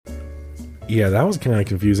Yeah, that was kind of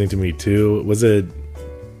confusing to me too. Was it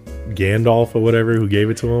Gandalf or whatever who gave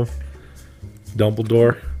it to him?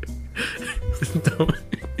 Dumbledore?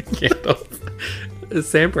 Gandalf. The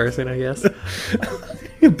same person, I guess.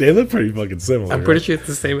 They look pretty fucking similar. I'm pretty sure it's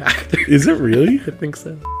the same actor. Is it really? I think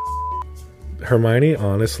so. Hermione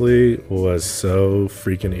honestly was so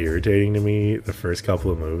freaking irritating to me the first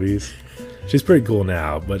couple of movies. She's pretty cool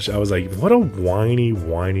now, but I was like, what a whiny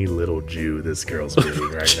little Jew this girl's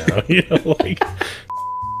being right now. You know, like,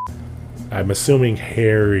 I'm assuming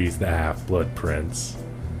Harry's the Half-Blood Prince.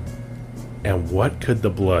 And what could the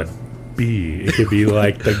blood be? It could be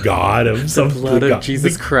like the god of some blood of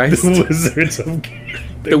Jesus Christ. The wizards of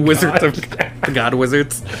The wizards of the god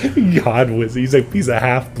wizards. God wizard. He's a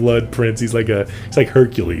half-blood prince. He's like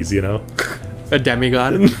Hercules, you know? A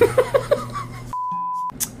demigod.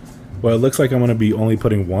 Well, it looks like I'm going to be only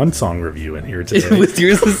putting one song review in here today. Was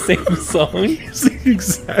yours the same song? It's the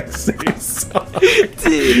exact same song.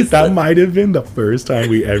 Dude, That might have been the first time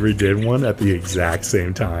we ever did one at the exact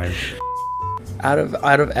same time. Out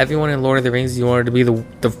of everyone in Lord of the Rings, you wanted to be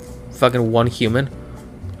the fucking one human?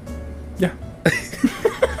 Yeah.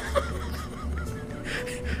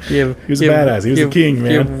 He was a badass. He was a king,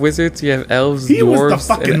 man. You have wizards, you have elves, He dwarves, was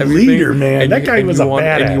the fucking and everything, leader, man. That guy was a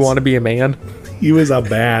badass. And you want to be a man? He was a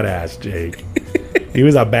badass, Jake. He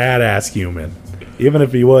was a badass human. Even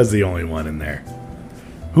if he was the only one in there.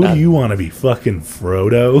 Who do you want to be, fucking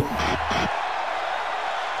Frodo?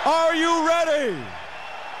 Are you ready?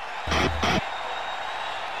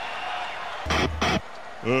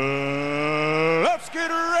 Let's get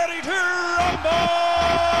ready to rumble!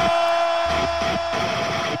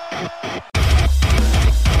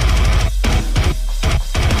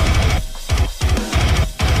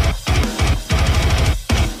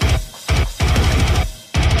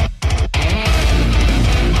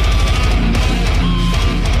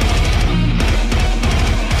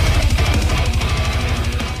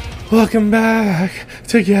 Welcome back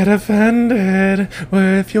to Get Offended.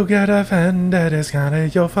 Well, if you get offended, it's kinda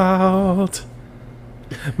your fault.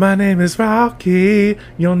 My name is Rocky.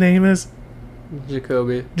 Your name is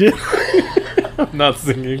Jacoby. I'm not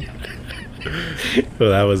singing.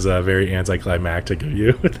 Well, that was very anticlimactic of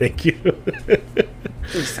you. Thank you.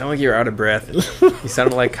 You sound like you're out of breath. You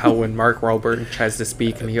sounded like how when Mark Wahlberg tries to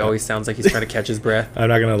speak and he always sounds like he's trying to catch his breath. I'm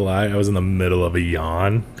not gonna lie, I was in the middle of a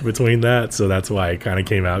yawn between that, so that's why it kind of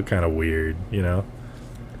came out kind of weird, you know?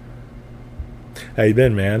 How you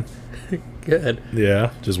been, man? Good. Yeah,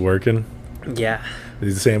 just working? Yeah.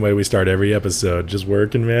 It's the same way we start every episode, just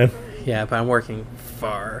working, man? Yeah, but I'm working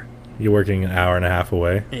far. You're working an hour and a half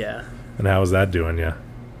away? Yeah. And how was that doing you?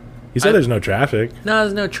 You said there's no traffic. No,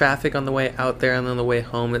 there's no traffic on the way out there, and on the way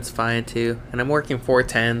home it's fine too. And I'm working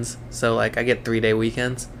 4/10s, so like I get 3-day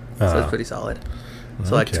weekends, so it's pretty solid.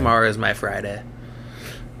 So like tomorrow is my Friday.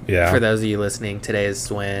 Yeah. For those of you listening, today's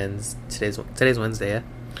Wednesday. Yeah.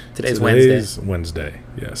 Today's Wednesday.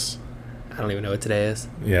 Yes. I don't even know what today is.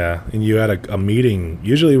 Yeah, and you had a meeting.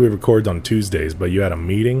 Usually we record on Tuesdays, but you had a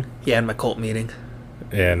meeting. Yeah, in my cult meeting.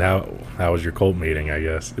 And how was your cult meeting, I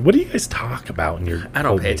guess? What do you guys talk about in your I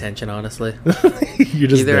don't pay attention, honestly. You're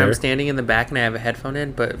just Either there. I'm standing in the back and I have a headphone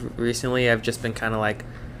in, but recently I've just been kind of like...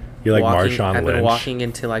 You're like Marshawn I've been Lynch. walking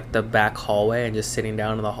into like the back hallway and just sitting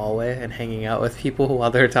down in the hallway and hanging out with people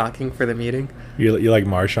while they're talking for the meeting. You're like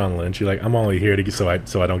Marshawn Lynch. You're like, I'm only here to so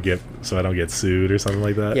I don't get sued or something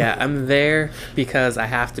like that. Yeah, I'm there because I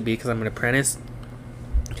have to be because I'm an apprentice,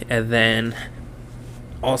 and then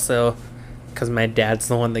also because my dad's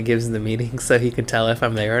the one that gives the meeting, so he can tell if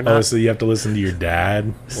I'm there or not. Oh, so you have to listen to your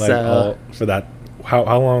dad for that. How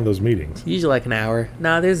long are those meetings? Usually like an hour.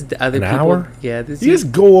 No, there's other an people. Hour? Yeah, there's you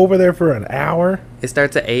just go over there for an hour. It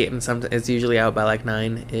starts at 8 and sometimes it's usually out by like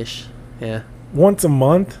 9-ish. Yeah. Once a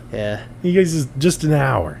month. Yeah. You guys just an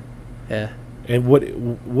hour. Yeah. And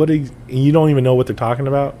you don't even know what they're talking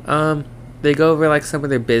about? They go over like some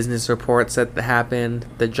of their business reports that happened,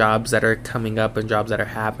 the jobs that are coming up and jobs that are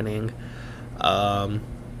happening. The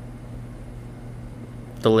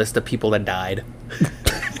list of people that died.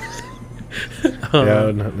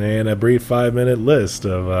 And a brief 5-minute list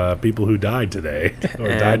of people who died today or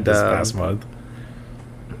died this past month.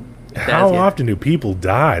 How often do people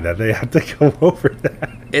die that they have to go over that?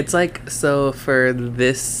 It's like, so for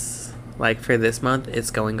this month,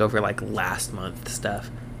 it's going over like last month stuff.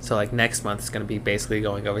 So like next month is going to be basically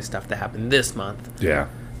going over stuff that happened this month. Yeah.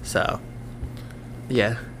 So,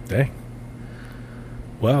 yeah. Dang.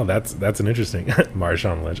 Well, that's an interesting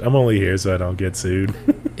Marshawn Lynch. I'm only here so I don't get sued.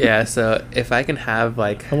 Yeah, so if I can have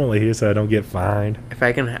like... I'm only here so I don't get fined. If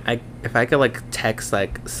I could like text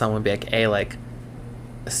like someone, be like, hey, like,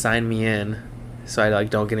 sign me in so I like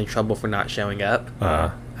don't get in trouble for not showing up,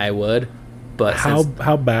 I would. But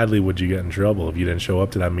How badly would you get in trouble if you didn't show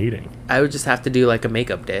up to that meeting? I would just have to do like a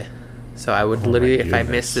makeup day. So I would Oh my literally, if I goodness.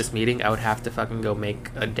 missed this meeting, I would have to fucking go make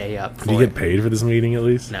a day up for Did you it. get paid for this meeting at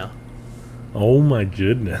least? No. Oh my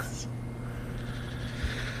goodness.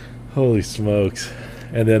 Holy smokes.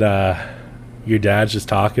 And then your dad's just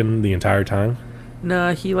talking the entire time?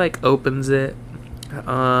 No, he like opens it.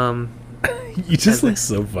 You just As look a-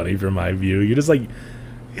 so funny from my view. You just like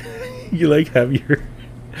you like have your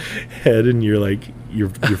head in your like your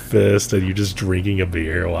fist and you're just drinking a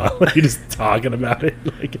beer while you're just talking about it.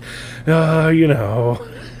 Like, oh, you know,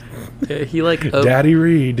 He like Daddy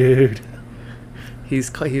Reed, dude.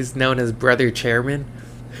 he's known as Brother Chairman.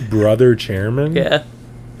 Brother chairman? Yeah.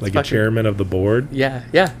 Like a fucking- chairman of the board? Yeah.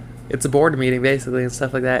 It's a board meeting basically and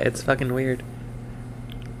stuff like that. It's fucking weird.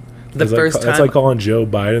 The That's first like, that's time like calling Joe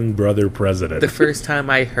Biden brother president. the first time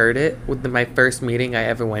I heard it with my first meeting I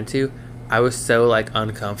ever went to, I was so like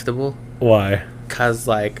uncomfortable Why? cuz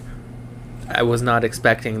like I was not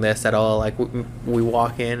expecting this at all. Like we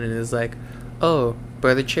walk in and it's like, "Oh,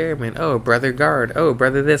 Brother Chairman. Oh, Brother Guard. Oh,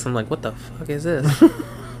 Brother this." I'm like, "What the fuck is this?"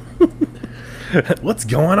 What's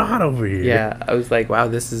going on over here? Yeah, I was like, "Wow,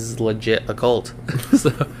 this is legit a cult."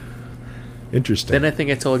 So Interesting. then I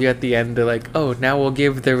think I told you at the end, they're like, "Oh, now we'll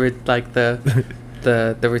give the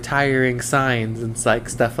the retiring signs and like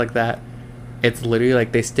stuff like that." It's literally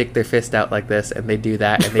like they stick their fist out like this and they do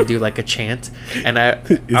that and they do like a chant. And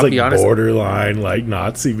it's I'll like be honest, borderline like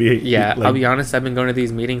Nazi behavior. yeah, like, I'll be honest. I've been going to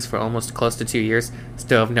these meetings for almost close to 2 years.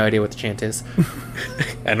 Still have no idea what the chant is.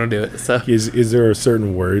 I don't do it. So Is there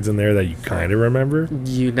certain words in there that you kind of remember?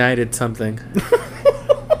 United something.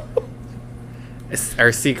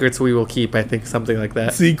 Our secrets we will keep. I think something like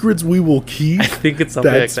that. Secrets we will keep. I think it's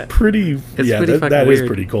something That's like that. pretty. It's yeah, pretty that fucking is weird.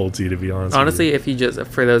 pretty culty to be honest. Honestly, if you just,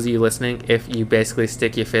 for those of you listening, if you basically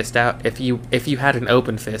stick your fist out, if you had an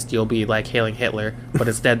open fist, you'll be like hailing Hitler. But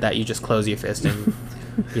instead, that you just close your fist and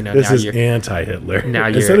this now is you're anti-Hitler. now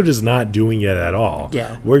Instead you're- of just not doing it at all,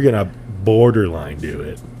 Yeah. we're gonna borderline do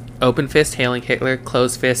it. open fist hailing Hitler,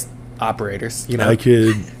 closed fist operators. You know, I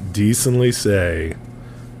could decently say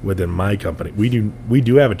within my company, we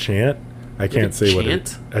do have a chant. I can't say what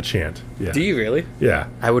chant? a chant. Yeah. do you really? Yeah.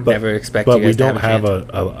 I would never expect But you we guys to don't have have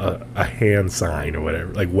a a hand sign or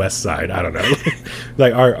whatever, like West Side. I don't know.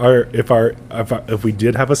 Like if we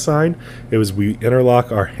did have a sign, it was we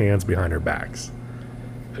interlock our hands behind our backs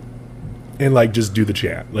and like just do the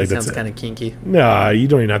chant. Like that's Sounds it. kind of kinky. Nah, you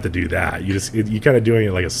don't even have to do that. You just you kind of doing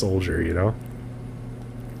it like a soldier, you know.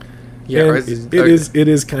 Yeah, And or it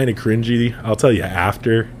is kind of cringy. I'll tell you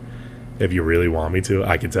after, if you really want me to.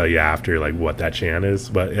 I can tell you after like what that chant is,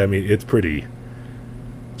 but I mean it's pretty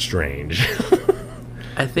strange.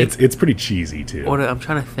 I think it's pretty cheesy too. What I'm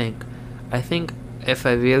trying to think. I think if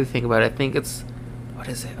I really think about it, I think it's what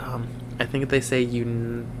is it? I think they say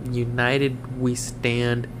united we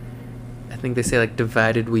stand. I think they say like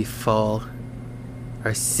divided we fall.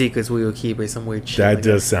 Our secrets we will keep, or some weird shit. That like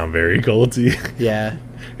does sound very culty. Yeah,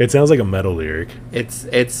 It sounds like a metal lyric. it's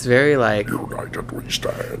very like United we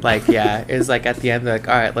stand. yeah. It's like at the end they're like,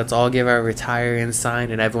 all right, let's all give our retiring sign,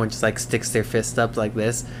 and everyone just like sticks their fist up like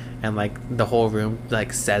this, and like the whole room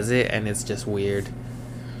like says it, and it's just weird.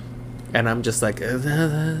 And I'm just like,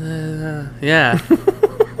 yeah.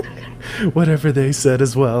 Whatever they said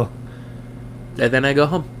as well. And then I go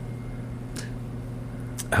home.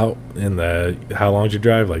 How long's your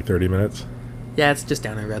drive? Like 30 minutes? Yeah, it's just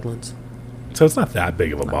down in Redlands. So it's not that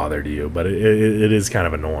big of a bother to you, but it is kind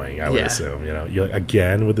of annoying, I would Yeah. assume. You know, you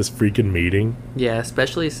again with this freaking meeting. Yeah,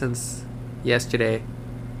 especially since yesterday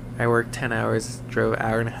I worked 10 hours, drove an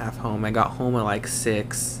hour and a half home. I got home at like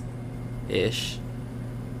 6-ish.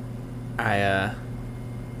 I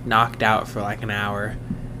knocked out for like an hour.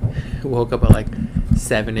 Woke up at like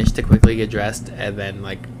 7-ish to quickly get dressed, and then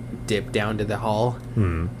like dip down to the hall,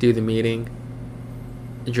 do the meeting,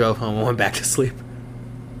 drove home and went back to sleep.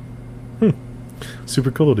 Super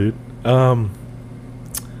cool, dude.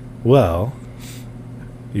 Well,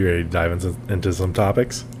 you ready to dive into some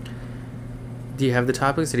topics? Do you have the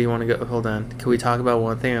topics, or do you want to go? Hold on. Can we talk about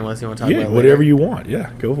one thing, unless you want to talk Yeah, about whatever later? you want.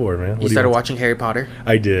 Yeah, go for it, man. What You do started want? watching Harry Potter?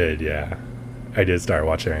 I did, yeah. I did start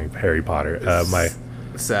watching Harry Potter.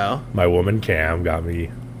 So My woman Cam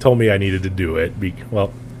told me I needed to do it.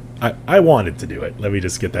 Well, I wanted to do it. Let me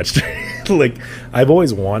just get that straight. Like, I've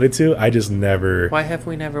always wanted to. I just never. why have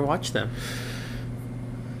we never watched them?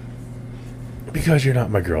 Because you're not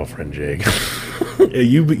my girlfriend, Jake.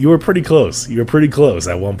 You were pretty close. You were pretty close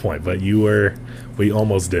at one point, but we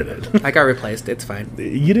almost did it. I got replaced. It's fine.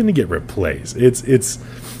 You didn't get replaced. It's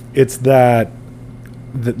that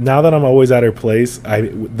now that I'm always at her place,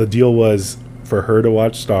 the deal was for her to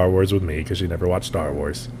watch Star Wars with me because she never watched Star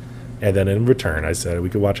Wars, and then in return, I said we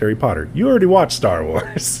could watch Harry Potter. You already watched Star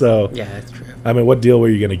Wars, so Yeah, that's true. I mean, what deal were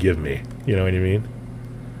you gonna give me? You know what I mean?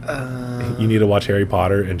 You need to watch Harry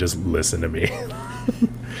Potter and just listen to me.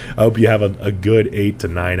 I hope you have a good 8 to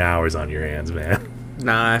 9 hours on your hands, man.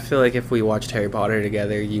 Nah, I feel like if we watched Harry Potter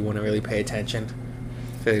together, you wouldn't really pay attention.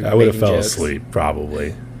 I would have fell asleep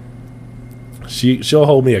probably. She'll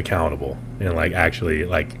hold me accountable and like actually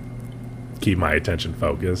like keep my attention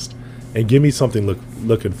focused and give me something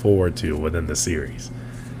looking forward to within the series.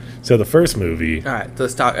 So the first movie, All right,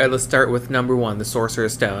 let's start with number 1, The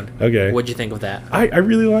Sorcerer's Stone. okay, What'd you think of that? I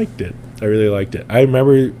really liked it. I really liked it. I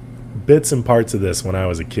remember bits and parts of this when I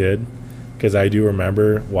was a kid because I do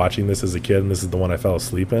remember watching this as a kid, and this is the one I fell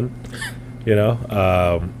asleep in. You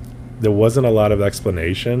know, there wasn't a lot of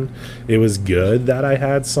explanation. It was good that I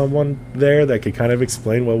had someone there that could kind of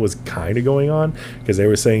explain what was kind of going on because they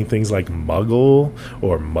were saying things like muggle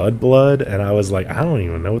or mudblood, and I was like, I don't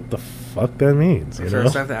even know what the fuck that means. You know?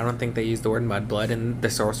 First off, I don't think they used the word mudblood in The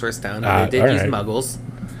Sorcerer's Stone. They did use alright. muggles.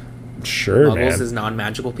 Sure, Muggles man. is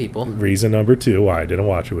non-magical people. Reason number 2 why I didn't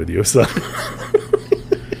watch it with you. So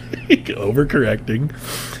overcorrecting.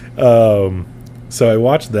 So I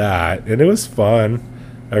watched that, and it was fun.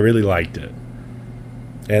 I really liked it.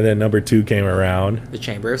 And then number 2 came around. The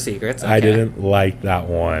Chamber of Secrets. I okay. didn't like that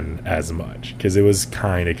one as much because it was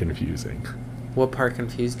kind of confusing. What part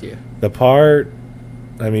confused you? The part,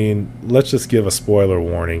 I mean, let's just give a spoiler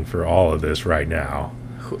warning for all of this right now.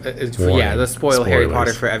 Yeah, let's spoil Harry Spoilers.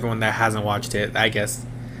 Potter for everyone that hasn't watched it, I guess.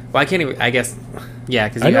 Well, I can't even, I guess, yeah,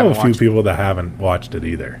 because I you know a haven't few watched people that haven't watched it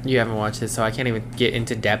either. You haven't watched it, so I can't even get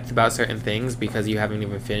into depth about certain things because you haven't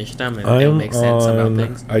even finished them, and it'll make sense about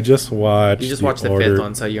things. I just watched. You just watched the Order- 5th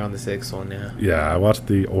one, so you're on the 6th one now. Yeah, I watched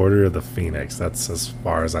the Order of the Phoenix. That's as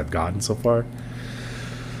far as I've gotten so far.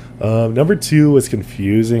 Number 2 was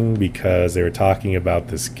confusing because they were talking about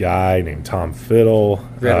this guy named Tom Fiddle.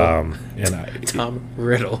 Riddle. And Tom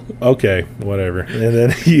Riddle. okay, whatever.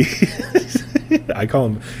 And then I call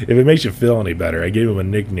him, if it makes you feel any better, I gave him a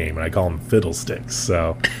nickname and I call him Fiddlesticks.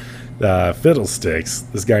 So, Fiddlesticks,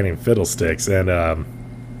 this guy named Fiddlesticks, and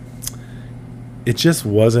it just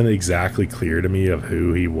wasn't exactly clear to me of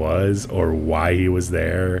who he was or why he was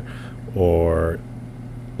there, or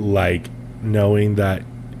like knowing that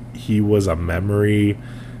he was a memory,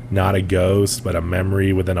 not a ghost, but a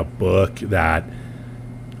memory within a book that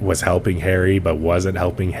was helping Harry but wasn't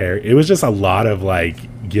helping Harry. It was just a lot of like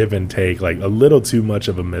give and take, like a little too much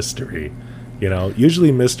of a mystery. You know,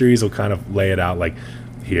 usually mysteries will kind of lay it out like,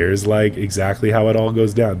 here's like exactly how it all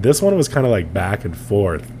goes down. This one was kind of like back and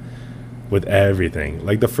forth with everything.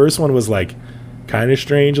 Like the first one was like kind of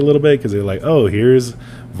strange a little bit because they're like, oh, here's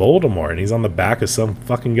Voldemort and he's on the back of some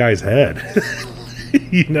fucking guy's head.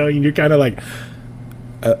 You know, and you're kind of like,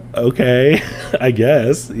 okay, I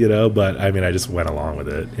guess, you know, but I mean, I just went along with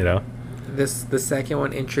it, you know. The second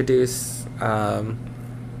one introduced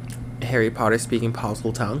Harry Potter speaking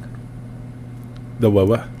possible tongue. The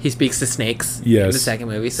what? He speaks to snakes Yes. in the second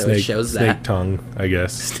movie, so Snake, it shows snake that. tongue, I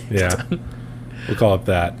guess. Yeah, we'll call it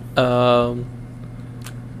that.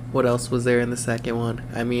 What else was there in the second one?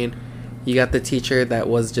 I mean, you got the teacher that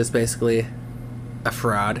was just basically a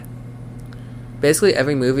fraud. Basically,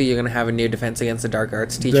 every movie you're gonna have a new Defense Against the Dark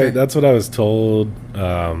Arts teacher. That's what I was told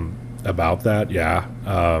about that. Yeah,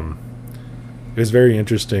 it was very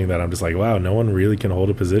interesting that I'm just like, wow, no one really can hold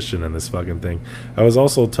a position in this fucking thing. I was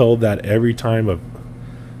also told that every time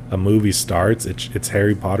a movie starts, it's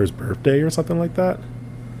Harry Potter's birthday or something like that.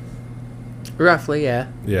 Roughly, yeah.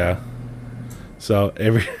 Yeah. So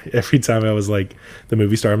every time I was like, the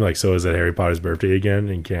movie started, I'm like, so is it Harry Potter's birthday again?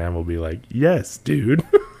 And Cam will be like, yes, dude.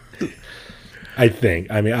 I think.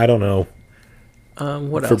 I mean, I don't know.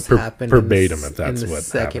 What else happened verbatim, if that's in the what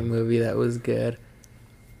second happened. movie that was good?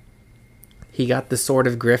 He got the Sword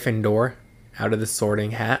of Gryffindor out of the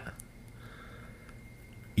sorting hat.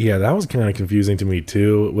 Yeah, that was kind of confusing to me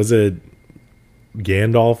too. Was it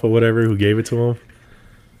Gandalf or whatever who gave it to him?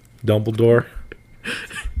 Dumbledore?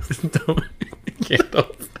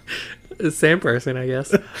 Gandalf. Same person, I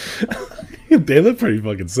guess. They look pretty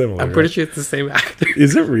fucking similar. I'm pretty right? sure it's the same actor.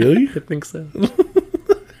 Is it really? I think so.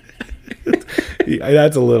 Yeah,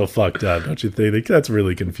 that's a little fucked up, don't you think? That's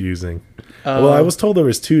really confusing. Well, I was told there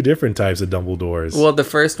was 2 different types of Dumbledores. Well, the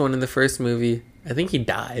first one in the first movie, I think he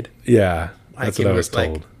died. Yeah, that's what I was like,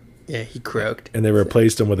 told. Yeah, he croaked. And they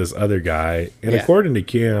replaced him with this other guy. And Yeah. according to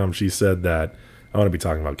Cam, she said that, I want to be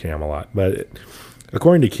talking about Cam a lot, but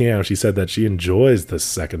according to Cam, she said that she enjoys the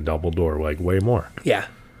second Dumbledore like way more. Yeah.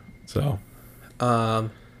 So,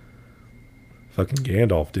 Um, Fucking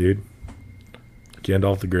Gandalf, dude.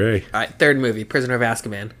 Gandalf the Grey. All right, third movie, Prisoner of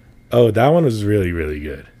Azkaban. Oh, that one was really, really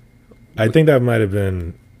good. I think that might have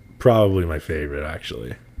been probably my favorite,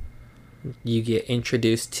 actually. You get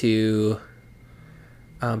introduced to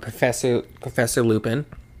Professor Lupin.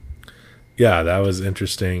 Yeah, that was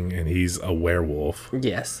interesting, and he's a werewolf.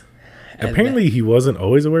 Yes. And Apparently, he wasn't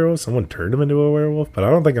always a werewolf. Someone turned him into a werewolf, but I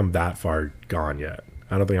don't think I'm that far gone yet.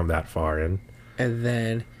 I don't think I'm that far in. And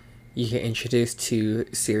then you get introduced to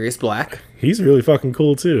Sirius Black. He's really fucking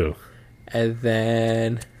cool, too. And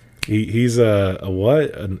then He's a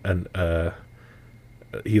what?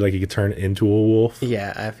 He could turn into a wolf.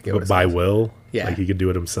 yeah, I forget But what it's by called. will. Yeah. Like he could do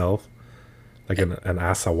it himself. Like an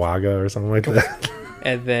Asawaga or something like that.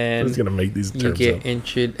 And then I'm just gonna make these you terms get up.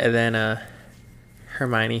 introduced, and then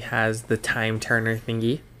Hermione has the time turner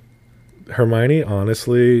thingy. Hermione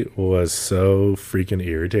honestly was so freaking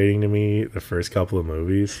irritating to me the first couple of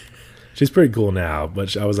movies. She's pretty cool now,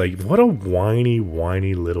 but I was like, what a whiny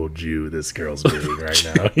little Jew this girl's being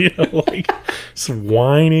right now. You know, like, just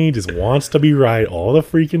whiny, just wants to be right all the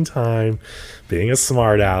freaking time, being a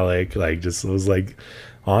smart aleck. Like, just was like,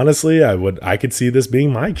 honestly, I could see this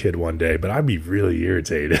being my kid one day, but I'd be really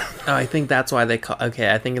irritated. Oh, I think that's why they call.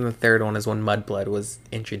 Okay, I think in the third one is when Mudblood was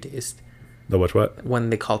introduced. The what? When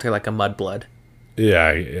they called her like a Mudblood.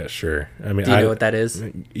 Yeah, sure. I mean, Do you know what that is?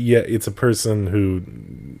 Yeah, it's a person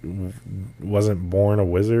who wasn't born a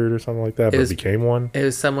wizard or something like that, but became one. It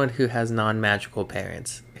was someone who has non-magical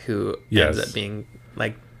parents who Yes. ends up being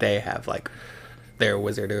like they have like they're a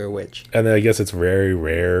wizard or a witch. And then I guess it's very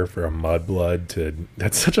rare for a mudblood to.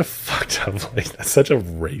 That's such a fucked up. Like that's such a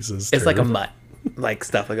racist. It's like a term. mutt, like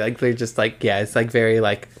stuff like they're just like yeah, it's like very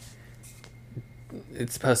like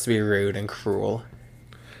it's supposed to be rude and cruel.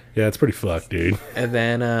 Yeah, it's pretty fucked, dude. And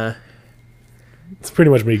then It's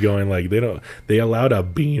pretty much me going like they allowed a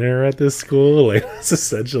beaner at this school. Like that's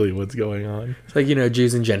essentially what's going on. it's like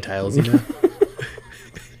Jews and Gentiles, you know.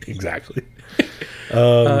 Exactly.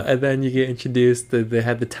 And then you get introduced. They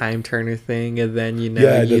had the time turner thing, and then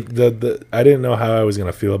Yeah, the I didn't know how I was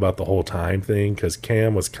gonna feel about the whole time thing because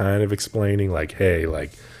Cam was kind of explaining like, hey,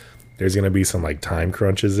 like there's gonna be some like time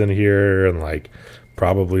crunches in here and like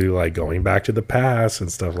probably like going back to the past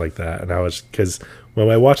and stuff like that. And I was because when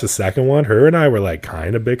I watched the second one, her and I were like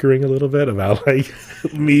kind of bickering a little bit about like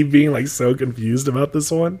me being like so confused about this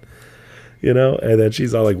one, you know. And then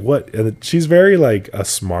she's all like, "What?" And she's very like a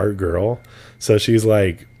smart girl, so she's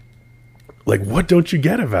like, what don't you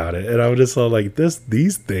get about it? And I was just all like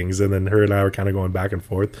these things. And then her and I were kind of going back and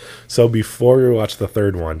forth. So before we watched the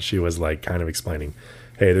third one, she was like kind of explaining,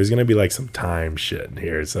 hey, there's going to be like some time shit in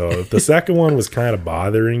here. So if the second one was kind of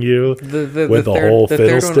bothering you with the whole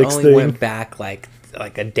fiddlesticks thing, went back like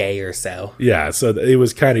a day or so. Yeah. So it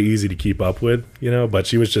was kind of easy to keep up with, you know, but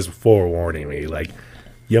she was just forewarning me like,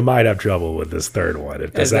 you might have trouble with this third one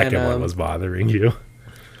if the second one was bothering you.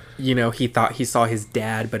 You know, he thought he saw his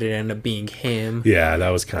dad, but it ended up being him. Yeah, that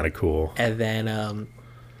was kind of cool. And then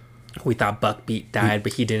we thought Buckbeak died,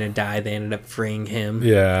 but he didn't die. They ended up freeing him.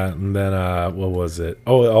 Yeah, and then what was it?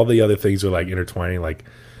 Oh, all the other things were like intertwining, like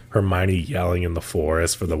Hermione yelling in the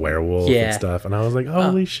forest for the werewolf and stuff. And I was like,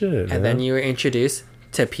 holy shit. And then you were introduced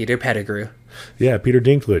to Peter Pettigrew. Yeah, Peter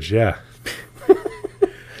Dinklage, yeah.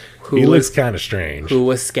 He looks kind of strange. Who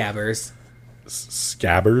was Scabbers.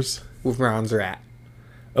 Scabbers? With Ron's rat.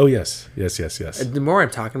 Oh, yes. Yes. The more I'm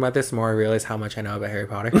talking about this, the more I realize how much I know about Harry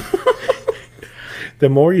Potter. The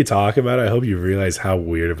more you talk about it, I hope you realize how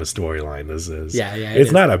weird of a storyline this is. Yeah.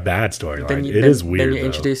 It's not a bad storyline. It is weird, Then you're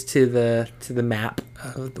introduced to the map.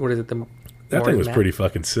 What is it? That thing was pretty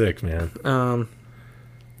fucking sick, man.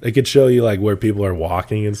 It could show you like where people are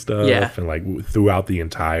walking and stuff. Yeah. And like throughout the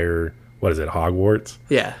entire, what is it, Hogwarts?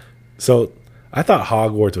 Yeah. So I thought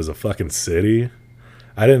Hogwarts was a fucking city.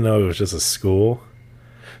 I didn't know it was just a school.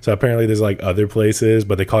 So apparently there's like other places,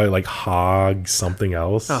 but they call it like Hog something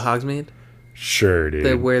else. Oh, Hogsmeade? Sure,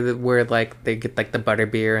 dude. Where like they get like the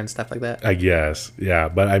butterbeer and stuff like that. I guess. Yeah.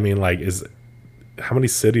 But I mean like how many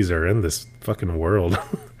cities are in this fucking world?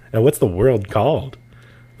 And what's the world called?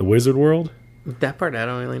 The Wizard World? That part I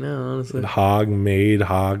don't really know, honestly. Hogmeade,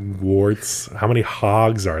 Hogwarts. How many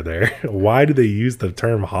hogs are there? Why do they use the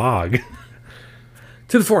term hog?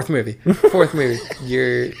 To the fourth movie.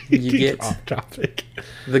 You get off topic.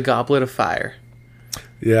 the Goblet of Fire.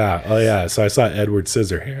 Yeah. Oh yeah. So I saw Edward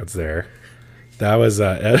Scissorhands there. That was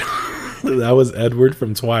that was Edward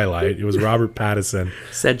from Twilight. It was Robert Pattinson.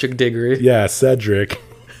 Cedric Diggory. Yeah, Cedric.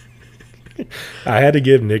 I had to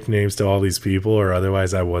give nicknames to all these people, or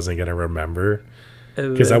otherwise I wasn't gonna remember.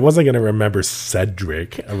 Because I wasn't going to remember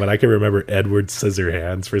Cedric, but I can remember Edward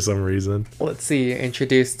Scissorhands for some reason. Let's see. You're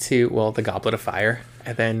introduced to, well, the Goblet of Fire,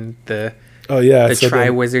 and then the Oh, yeah. the so then-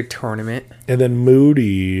 Tri-Wizard Tournament. and then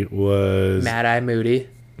Moody was Mad Eye Moody.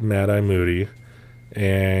 Mad Eye Moody.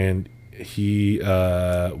 And he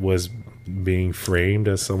was being framed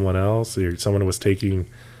as someone else. Or someone was taking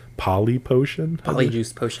Poly Potion.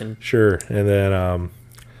 Polyjuice Potion. Sure. And then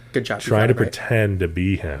Good job. you trying to got it right. pretend to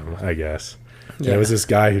be him, I guess. And Yeah. it was this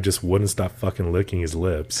guy who just wouldn't stop fucking licking his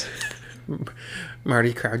lips.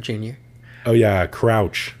 Marty Crouch Jr. Oh, yeah.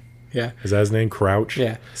 Crouch. Yeah. Is that his name? Crouch?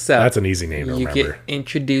 Yeah. So That's an easy name to you remember. get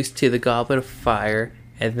introduced to the Goblet of Fire,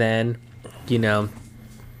 and then,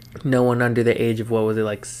 no one under the age of, what was it,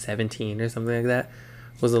 like 17 or something like that,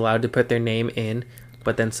 was allowed to put their name in,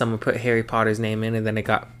 but then someone put Harry Potter's name in, and then it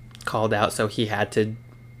got called out, so he had to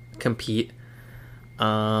compete.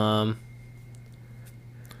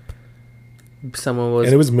 Someone was...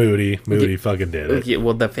 And it was Moody. Moody fucking did it. Yeah,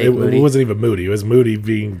 well, the fake It Moody. wasn't even Moody. It was Moody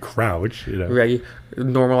being Crouch. You know. Right,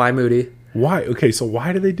 normal eye Moody. Why? Okay, so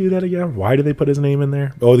why did they do that again? Why did they put his name in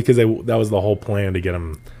there? Oh, because that was the whole plan to get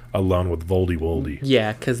him alone with Voldy Woldy.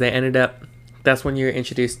 Yeah, because they ended up... That's when you were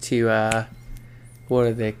introduced to... what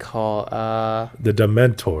do they call... The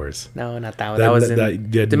Dementors. No, not that one. That was in...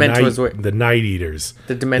 the Dementors were... the Night Eaters.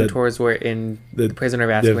 The Dementors were in the- the Prisoner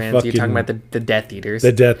of the Azkaban. So you're talking fucking- about the Death Eaters.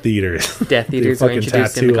 The Death Eaters. Death The Eaters were fucking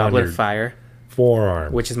introduced in the tattoo on Goblet your of Fire,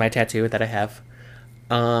 forearm. which is my tattoo that I have.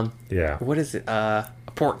 Yeah. What is it? A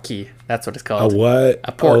port key. That's what it's A called. what?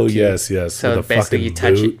 A port Oh, key. yes, yes. So with a basically, you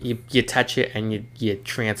fucking touch boot. it, you touch it, and you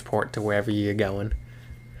transport to wherever you're going.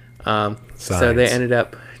 So they Science. ended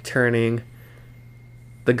up turning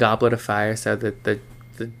the Goblet of Fire, so that the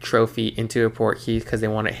trophy, into a port key because they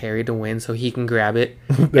wanted Harry to win, so he can grab it.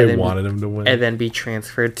 They wanted him to win. And then be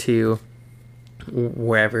transferred to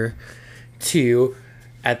wherever to,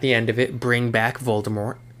 at the end of it, bring back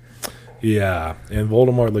Voldemort. Yeah, and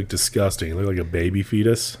Voldemort looked disgusting. He looked like a baby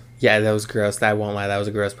fetus. Yeah, that was gross. I won't lie, that was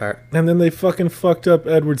a gross part. And then they fucking fucked up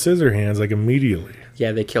Edward Scissorhands like immediately.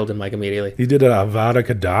 Yeah, they killed him like immediately. He did an Avada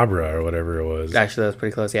Kedavra or whatever it was. Actually, that was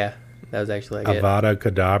pretty close. Yeah, that was actually like it. Avada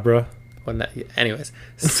Kedavra. When that, anyways,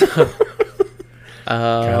 so Kind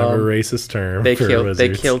of a racist term. they for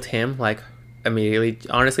wizards. killed him like immediately.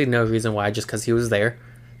 Honestly, no reason why, just because he was there.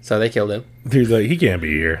 So they killed him Dude, like, he can't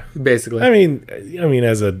be here. basically. I mean,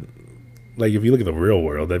 as a, like, if you look at the real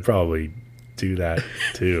world, they'd probably do that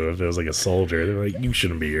too. If it was like a soldier, they're like, you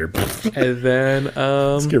shouldn't be here. And then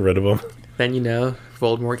Let's get rid of him. then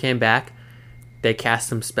Voldemort came back. They cast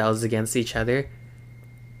some spells against each other.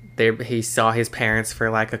 He saw his parents for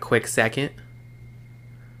like a quick second.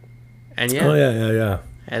 And Oh yeah.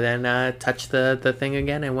 and then touched the thing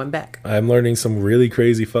again and went back. I'm learning some really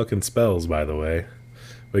crazy fucking spells, by the way.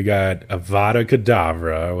 We got Avada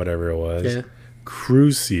Kedavra, or whatever it was. Yeah.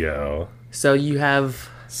 Crucio. So you have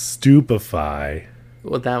Stupefy.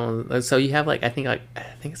 that one. So you have I think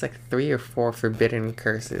it's like 3 or 4 forbidden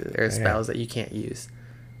curses or spells that you can't use.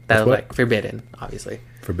 That That's are what? like forbidden, obviously.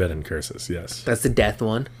 Forbidden curses, yes. That's the death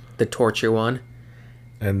one, the torture one.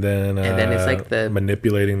 And then then it's like the-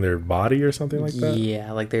 manipulating their body or something like that.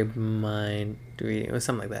 Yeah, like their mind reading or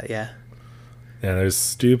something like that. Yeah. And there's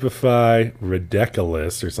Stupefy,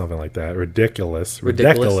 Ridiculous, or something like that. Ridiculous.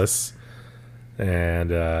 Ridiculous. And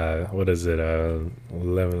what is it? Leviosa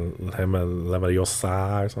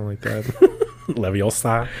or something like that.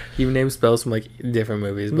 Leviosa. You name spells from like different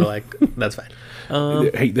movies, but like that's fine.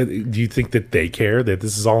 Hey, do you think that they care that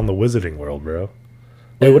this is all in the wizarding world, bro?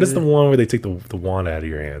 Wait, what is the one where they take the wand out of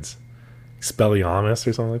your hands? Expelliarmus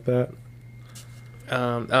or something like that?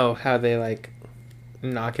 How they like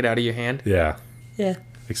knock it out of your hand? Yeah. Yeah.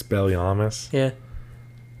 Expelliarmus. Yeah.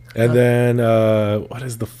 And then what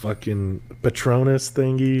is the fucking Patronus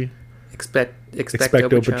thingy?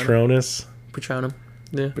 Expecto Patronus. Patronum.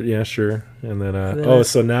 Yeah. But yeah, sure. And then then-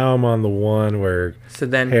 so now I'm on the one where So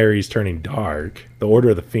then Harry's turning dark. The Order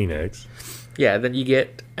of the Phoenix. yeah, then you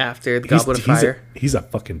get after the Goblet of Fire. He's a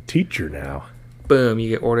fucking teacher now. Boom, you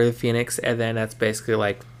get Order of the Phoenix, and then that's basically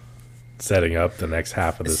like Setting up the next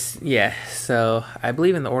half of this. yeah. So I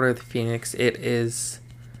believe in the Order of the Phoenix, it is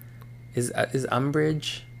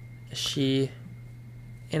Umbridge. Is she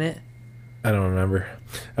in it? I don't remember.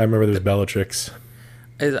 I remember there's Bellatrix.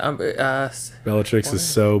 Bellatrix is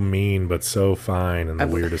so mean but so fine in the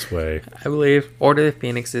weirdest way. I believe Order of the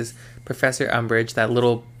Phoenix is Professor Umbridge, that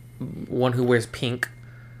little one who wears pink.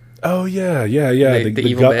 Oh yeah. The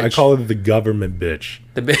evil bitch. I call her the government bitch.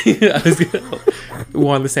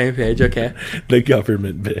 We're on the same page, okay? The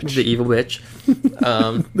government bitch. The evil bitch.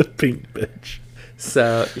 The pink bitch.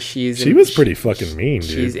 So She was pretty fucking mean,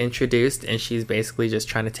 dude. She's introduced, and she's basically just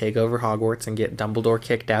trying to take over Hogwarts and get Dumbledore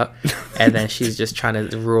kicked out. And then she's just trying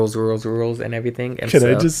to rules and everything. And Can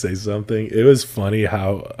I just say something? It was funny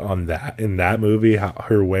how in that movie, how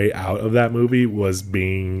her way out of that movie was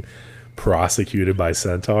being prosecuted by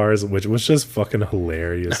centaurs, which was just fucking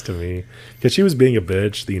hilarious to me. Because she was being a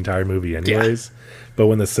bitch the entire movie anyways. Yeah. But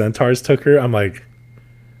when the centaurs took her, I'm like,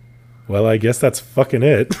 well, I guess that's fucking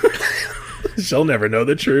it. She'll never know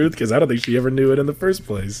the truth because I don't think she ever knew it in the first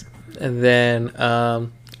place. And then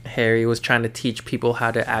Harry was trying to teach people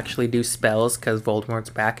how to actually do spells because Voldemort's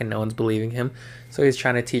back and no one's believing him. So he's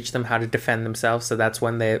trying to teach them how to defend themselves. So that's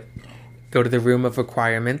when they go to the room of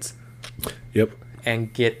requirements. Yep.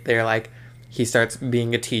 And get there, like, he starts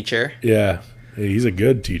being a teacher. Yeah. He's a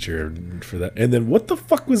good teacher for that. And then what the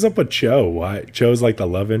fuck was up with Cho? Why? Cho's like the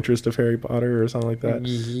love interest of Harry Potter or something like that?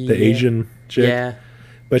 Yeah. The Asian chick? Yeah.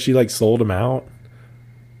 But she like sold him out.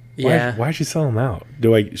 Yeah. Why'd she sell him out?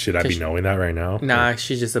 Should I be knowing that right now? Nah,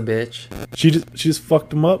 she's just a bitch. She just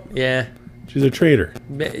fucked him up? Yeah. She's a traitor.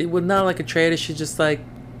 It was not like a traitor. She just like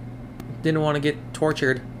didn't want to get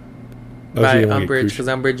tortured by Umbridge, because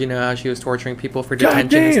Umbridge, you know how she was torturing people for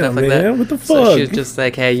detention and stuff like that. What the fuck? So she was just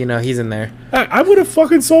like, hey, you know, he's in there. I would have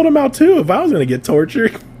fucking sold him out too if I was gonna get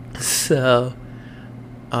tortured. So,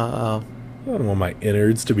 I don't want my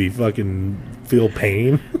innards to be fucking feel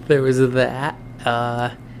pain. There was that,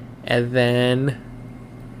 and then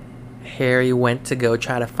Harry went to go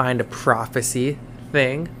try to find a prophecy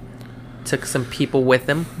thing. Took some people with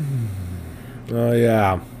him. Oh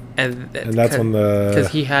yeah. And that's when because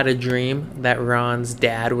he had a dream that Ron's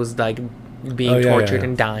dad was like being tortured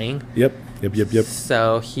and dying. Yep.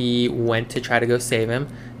 So he went to try to go save him.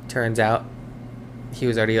 Turns out he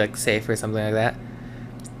was already like safe or something like that.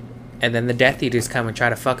 And then the Death Eaters come and try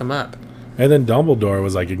to fuck him up. And then Dumbledore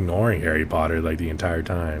was like ignoring Harry Potter like the entire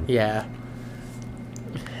time. Yeah.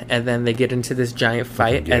 And then they get into this giant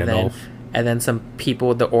fight, and then some people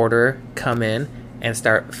with the Order come in and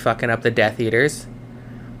start fucking up the Death Eaters.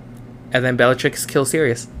 And then Bellatrix kills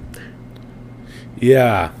Sirius.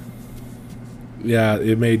 Yeah. Yeah,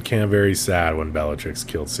 it made Cam very sad when Bellatrix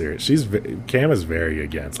killed Sirius. Cam is very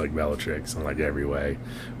against like Bellatrix in like every way.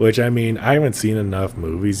 Which, I mean, I haven't seen enough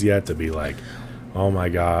movies yet to be like, oh my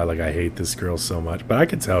god, like I hate this girl so much. But I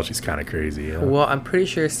can tell she's kind of crazy. You know? Well, I'm pretty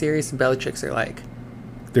sure Sirius and Bellatrix are like...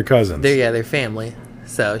 They're cousins. They're family.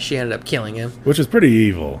 So she ended up killing him. Which is pretty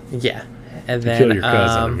evil. Yeah. And then kill your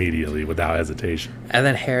cousin immediately without hesitation. And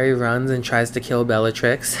then Harry runs and tries to kill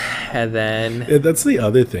Bellatrix. And then... That's the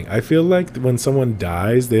other thing. I feel like when someone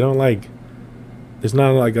dies, they don't like... There's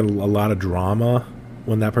not like a lot of drama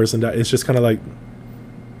when that person dies. It's just kind of like,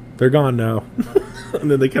 they're gone now. And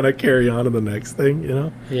then they kind of carry on to the next thing, you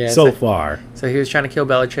know? Yeah. So far. So he was trying to kill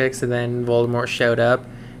Bellatrix, and then Voldemort showed up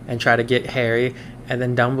and tried to get Harry. And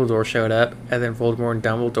then Dumbledore showed up. And then Voldemort and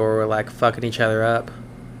Dumbledore were like fucking each other up.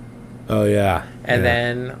 Oh, yeah. And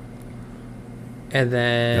then...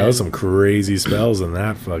 That was some crazy spells in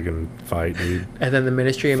that fucking fight, dude. And then the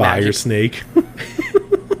Ministry of Fire Magic... snake.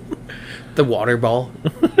 The water ball.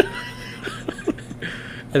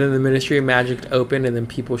 And then the Ministry of Magic opened, and then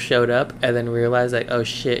people showed up, and then realized, like, oh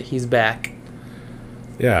shit, he's back.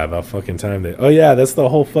 Yeah, about fucking time they... Oh, yeah, that's the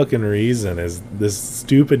whole fucking reason, is this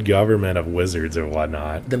stupid government of wizards or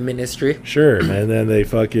whatnot. The Ministry. Sure, and then they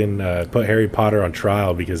fucking put Harry Potter on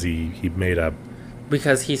trial because he made a...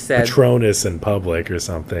 Because he said... Patronus in public or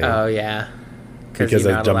something. Oh, yeah. Because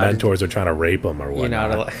the Dementors are trying to rape him or whatnot. You're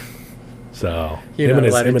not allowed... So, him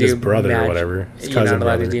and his brother or whatever. His you're not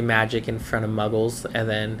allowed to do magic in front of muggles, and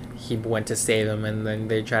then he went to save him, and then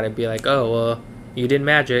they try to be like, oh, well, you did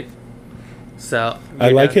magic. So I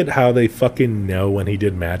like it how they fucking know when he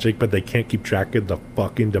did magic, but they can't keep track of the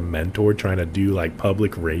fucking Dementor trying to do like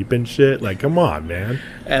public rape and shit. Like, come on, man.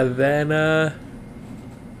 And then,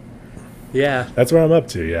 yeah. That's what I'm up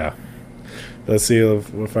to, yeah. Let's see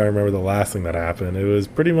if I remember the last thing that happened. It was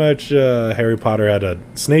pretty much Harry Potter had a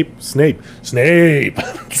Snape. Snape's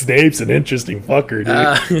an interesting fucker,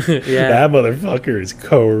 dude. Yeah. That motherfucker is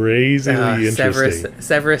crazily interesting.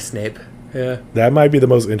 Severus Snape. Yeah. That might be the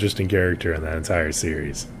most interesting character in that entire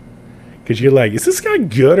series. Because you're like, is this guy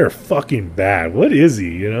good or fucking bad? What is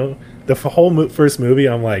he, you know? The whole first movie,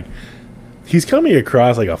 I'm like, he's coming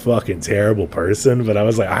across like a fucking terrible person, but I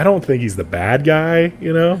was like, I don't think he's the bad guy,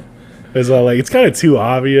 you know? It's like, it's kind of too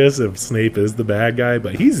obvious if Snape is the bad guy,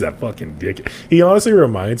 but he's a fucking dick. He honestly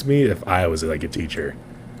reminds me if I was like a teacher.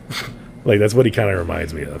 Like, that's what he kind of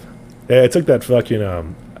reminds me of. Yeah, I took that fucking,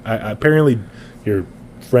 apparently your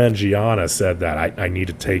friend Gianna said that I need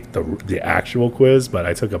to take the actual quiz, but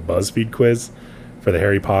I took a BuzzFeed quiz for the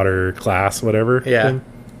Harry Potter class, whatever. Yeah. thing.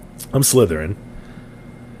 I'm Slytherin.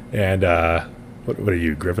 And what are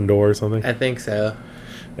you, Gryffindor or something? I think so.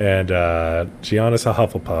 And Gianna's a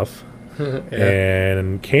Hufflepuff.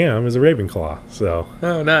 And Cam is a Ravenclaw. So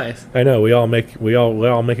Oh, nice. I know we all make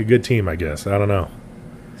a good team, I guess. I don't know.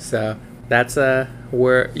 So that's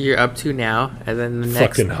where you're up to now, and then the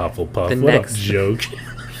next. Fucking Hufflepuff. the What next- a joke.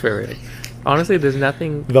 For it. Honestly, there's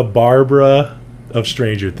nothing. The Barbara of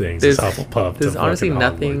Stranger Things is There's, Hufflepuff. there's to honestly fucking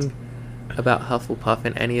nothing Hogwarts. about Hufflepuff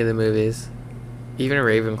in any of the movies. Even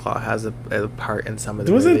Ravenclaw has a part in some of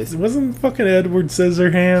the Wasn't movies. wasn't fucking Edward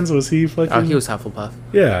Scissorhands? Was he fucking? Oh, he was Hufflepuff.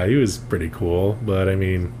 Yeah, he was pretty cool. But I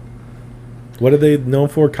mean, what are they known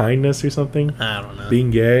for? Kindness or something? I don't know. Being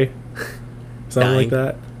gay, something like Dying.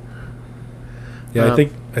 that. Yeah, Um,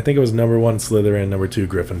 I think it was number 1 Slytherin, number 2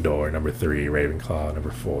 Gryffindor, number 3 Ravenclaw, number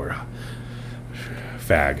 4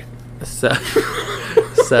 Fag. So,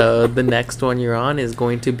 so the next one you're on is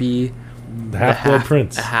going to be The Half-Blood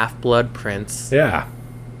Prince. A Half-Blood Prince. Yeah.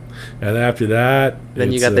 And then after that, Then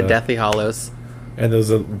you it's, got the Deathly Hollows. and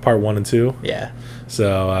those are part 1 and 2. Yeah.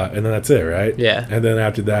 So and then that's it, right? Yeah. And then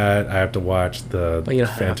after that, I have to watch the Well, you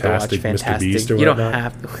don't Fantastic have to watch Mr. Beast or You don't whatnot.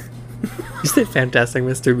 have to. You said Fantastic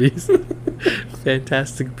Mr. Beast.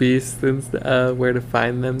 Fantastic Beasts and Where to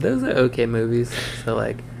Find Them. Those are okay movies. So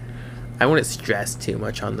like, I wouldn't stress too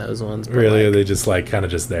much on those ones. But Really, are like, they just like kind of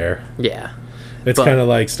just there? yeah. It's But- kind of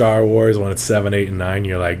like Star Wars when it's 7, 8, and 9.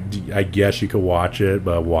 You're like, I guess you could watch it,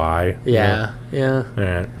 but why? You Yeah. Yeah. know? All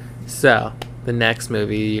right. So the next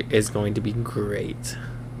movie is going to be great.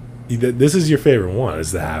 This is your favorite one,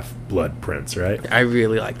 is the Half-Blood Prince, right? I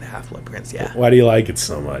really like the Half-Blood Prince. Yeah. Why do you like it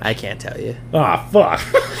so much? I can't tell you. Ah, fuck.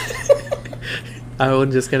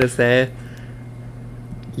 I'm just gonna say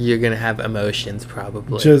you're gonna have emotions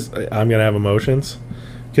probably. I'm gonna have emotions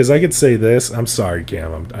because I could say this. I'm sorry,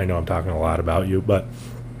 Cam. I know I'm talking a lot about you, but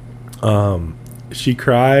she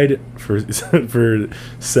cried for Cedric.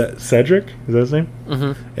 Is that his name?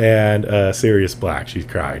 Mm-hmm. And Sirius Black. She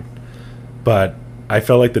cried, but I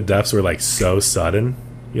felt like the deaths were like so sudden,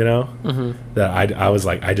 you know, that I was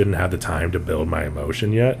like I didn't have the time to build my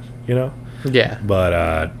emotion yet, you know. Yeah.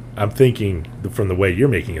 But I'm thinking from the way you're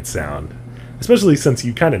making it sound, especially since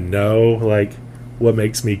you kind of know like what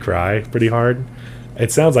makes me cry pretty hard.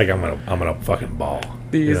 It sounds like I'm gonna fucking bawl.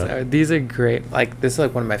 These are great. Like this is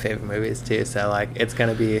like one of my favorite movies too. So like it's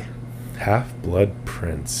gonna be Half-Blood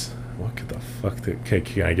Prince. What the fuck? Okay,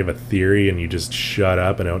 can I give a theory and you just shut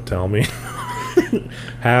up and don't tell me?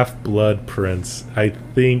 Half-Blood Prince. I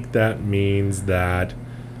think that means that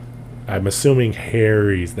I'm assuming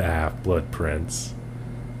Harry's the Half-Blood Prince.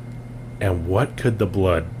 And what could the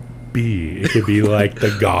blood be? It could be like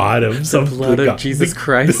the god of some blood of Jesus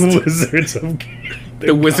Christ. The wizards of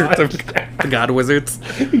the wizards of the God Wizards.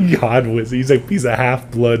 God wizard. He's a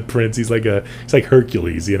half-blood prince. He's like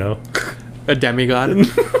Hercules, you know. A demigod.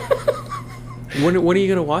 when are you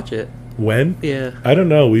gonna watch it? When? Yeah. I don't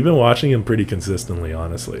know. We've been watching him pretty consistently,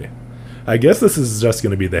 honestly. I guess this is just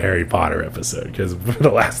going to be the Harry Potter episode because for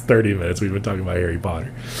the last 30 minutes we've been talking about Harry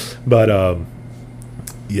Potter. But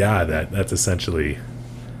yeah, that's essentially.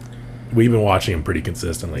 We've been watching him pretty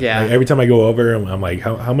consistently. Yeah. Like, every time I go over, I'm like,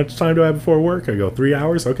 how much time do I have before work? I go 3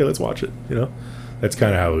 hours. Okay, let's watch it. You know, that's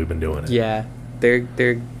kind of how we've been doing it. Yeah. They're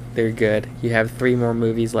good. You have 3 more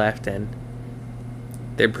movies left, and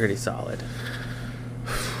they're pretty solid.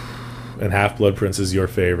 And Half-Blood Prince is your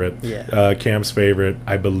favorite. Yeah. Cam's favorite,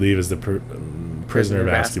 I believe, is the Prisoner of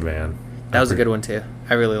Azkaban. That was a good one too.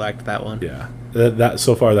 I really liked that one. Yeah, that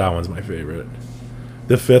so far that one's my favorite.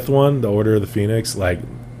 The 5th one, The Order of the Phoenix, like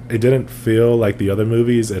it didn't feel like the other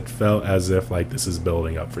movies. It felt as if like this is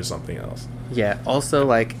building up for something else. Yeah. Also,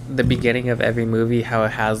 like the beginning of every movie, how it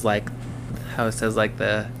has like, how it says like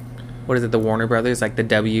the, what is it? The Warner Brothers, like the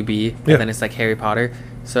WB, and Yeah. then it's like Harry Potter.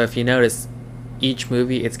 So if you notice, each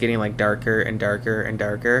movie it's getting like darker and darker and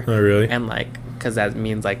darker. Oh, really? And like, because that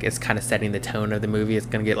means like it's kind of setting the tone of the movie. It's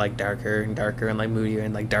gonna get like darker and darker and like moodier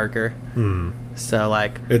and like darker. So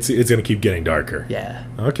like, It's gonna keep getting darker. yeah.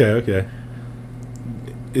 Okay.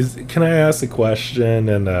 Can I ask a question?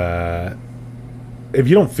 And if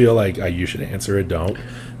you don't feel like you should answer it, don't.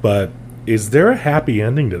 But is there a happy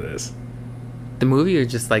ending to this? The movie or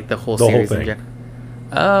just like the whole The whole series thing. in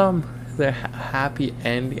general? The happy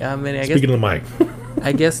ending. I mean, I guess. Speaking of the mic.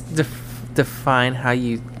 I guess define how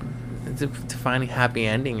you define a happy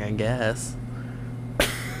ending. I guess.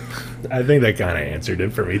 I think that kind of answered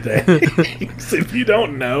it for me. Thanks. If you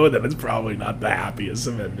don't know, then it's probably not the happiest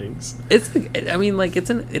of endings. I mean, like it's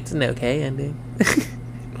an okay ending.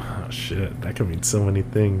 Oh shit, that could mean so many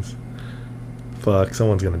things. Fuck,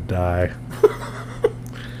 someone's gonna die.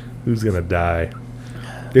 Who's gonna die?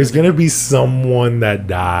 There's gonna be someone that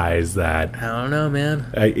dies that I don't know, man.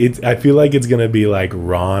 I feel like it's gonna be like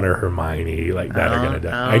Ron or Hermione like that are gonna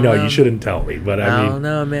die. I know you shouldn't tell me, but I I mean, don't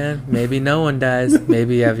know, man. Maybe no one dies.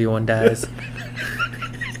 Maybe everyone dies.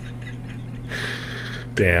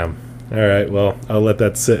 damn. All right, well, I'll let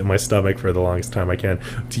that sit in my stomach for the longest time I can.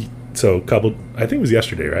 So, I think it was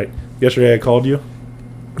yesterday, right? Yesterday I called you.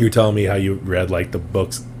 You were telling me how you read like the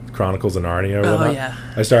books, Chronicles of Narnia or whatnot. Oh yeah.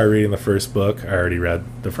 I started reading the first book. I already read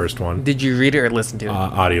the first one. Did you read it or listen to it?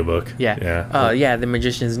 Audiobook. Yeah. Yeah. Oh yeah, The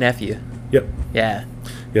Magician's Nephew. Yep. Yeah.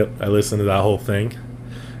 Yep. I listened to that whole thing.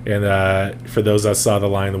 And for those that saw The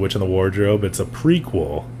Lion, the Witch, and the Wardrobe, it's a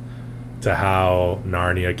prequel to how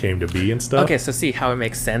Narnia came to be and stuff. Okay, so see how it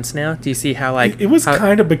makes sense now. Do you see how like It was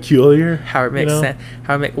kind of peculiar. how it makes sense?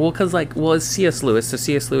 It's C.S. Lewis. So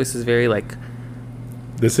C.S. Lewis is very like.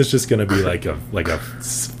 This is just gonna be like a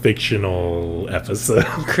fictional episode.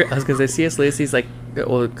 I was gonna say C.S. Lewis. He's like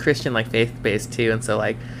Christian, like faith based too, and so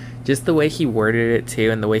like just the way he worded it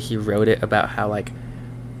too, and the way he wrote it about how like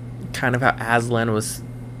kind of how Aslan was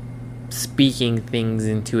speaking things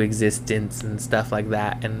into existence and stuff like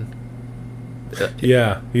that, and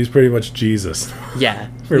Yeah, he's pretty much Jesus. yeah,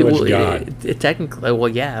 Pretty much God. It technically, well,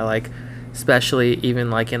 yeah, like especially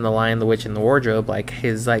even like in The Lion, the Witch, and the Wardrobe, like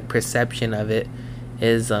his like perception of it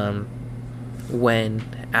is when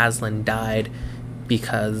Aslan died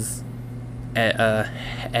because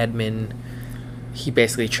Edmund, he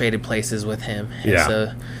basically traded places with him. And Yeah.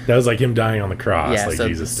 so That was like him dying on the cross, yeah, like so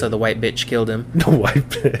Jesus so did. the white bitch killed him. The white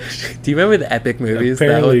bitch. Do you remember the epic movies? that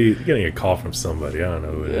Apparently, you're getting a call from somebody. I don't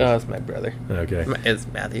know who it is. Oh, it's my brother. Okay. It's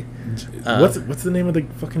Matthew. What's the name of the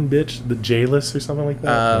fucking bitch? The Jailus or something like that?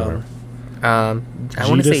 I don't know. I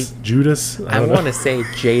want to say Judas. I don't know. want to say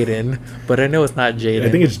Jaden, but I know it's not Jaden. I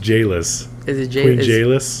think it's Jailus. Is it J? Queen is-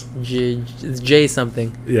 Jailus. It's J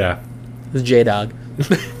something. Yeah. It's J Dog.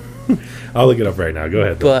 I'll look it up right now. Go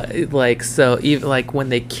ahead. though. But like so, even like when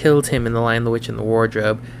they killed him in The Lion, the Witch, and the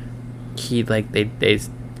Wardrobe, he like they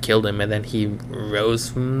killed him and then he rose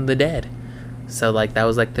from the dead. So like that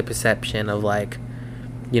was like the perception of like,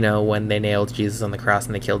 you know, when they nailed Jesus on the cross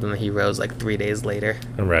and they killed him, and he rose like 3 days later.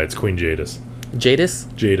 I'm right. It's Queen Jadis. Jadis?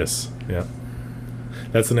 Jadis. Yeah.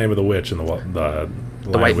 That's the name of the witch in the Lion,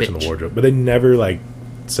 White Witch, and Witch. the Wardrobe. But they never like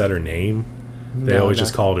said her name. They No, always no.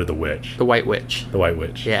 just called her the witch. The White Witch. The White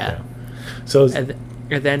Witch. Yeah. So And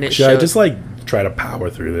then it should I showed. just like try to power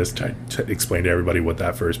through this to explain to everybody what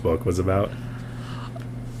that first book was about?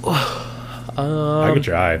 I could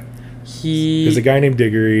try. There's a guy named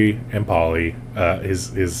Diggory and Polly,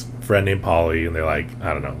 his friend named Polly, and they're like,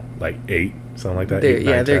 I don't know, like 8, something like that. 8,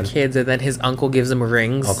 9, they're 10. kids, and then his uncle gives him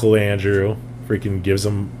rings. Uncle Andrew freaking gives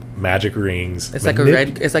them magic rings. It's like a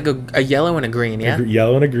red. It's like a yellow and a green. Yeah. A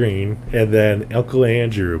yellow and a green, and then Uncle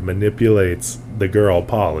Andrew manipulates the girl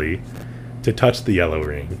Polly to touch the yellow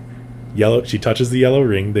ring. She touches the yellow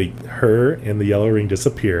ring. Her and the yellow ring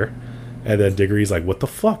disappear, and then Diggory's like, "What the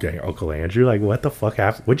fuck, Uncle Andrew? Like, what the fuck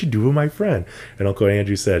happened? What'd you do with my friend?" And Uncle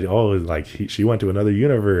Andrew said, "Oh, like she went to another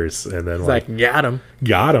universe." And then It's like got him.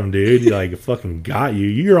 got him, dude. Like, fucking got you.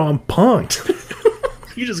 You're on punked.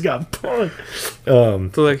 You just got punked.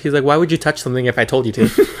 So like he's like, why would you touch something if I told you to?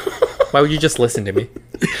 Why would you just listen to me?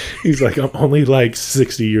 He's like, I'm only like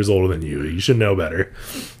 60 years older than you. You should know better.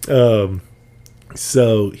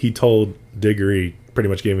 So he told Diggory, pretty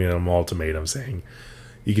much giving him an ultimatum, saying,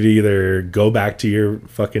 you could either go back to your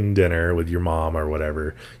fucking dinner with your mom or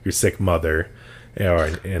whatever, your sick mother, and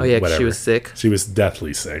Oh yeah, 'cause whatever. she was sick. She was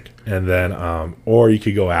deathly sick. And then, or you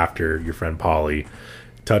could go after your friend Polly,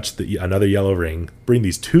 touch another yellow ring, bring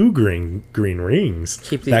these 2 green rings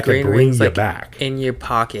Keep these that green can bring rings you like back. in your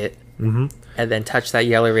pocket, and then touch that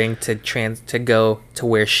yellow ring to go to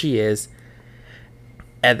where she is,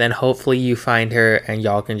 and then hopefully you find her and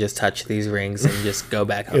y'all can just touch these rings and just go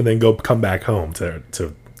back home. And then come back home to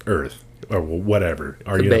Earth or whatever,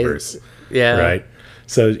 our The universe. Yeah. Right?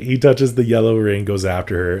 So he touches the yellow ring, goes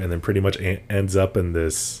after her, and then pretty much ends up in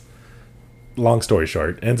this, long story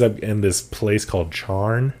short, ends up in this place called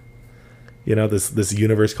Charn. You know, this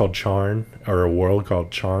universe called Charn, or a world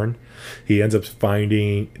called Charn. He ends up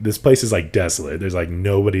finding, this place is like desolate. There's like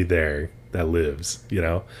nobody there that lives, you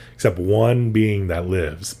know, except one being that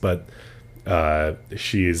lives, but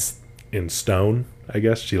she's in stone, I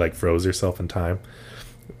guess. She like froze herself in time,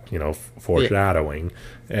 you know, foreshadowing.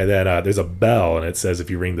 And then there's a bell, and it says if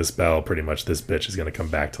you ring this bell, pretty much this bitch is going to come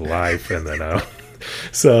back to life. And then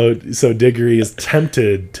so Diggory is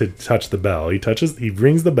tempted to touch the bell. He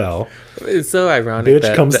rings the bell. It's so ironic.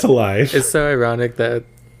 Bitch comes to life. It's so ironic that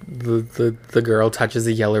the girl touches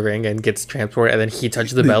the yellow ring and gets transported, and then he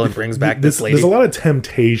touches the bell and brings back this lady. There's a lot of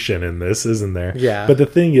temptation in this, isn't there? Yeah. But the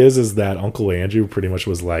thing is that Uncle Andrew pretty much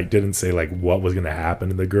was like, didn't say like what was gonna happen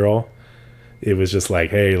to the girl. It was just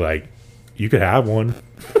like, hey, like, you could have one.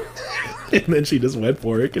 And then she just went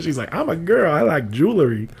for it because she's like, I'm a girl, I like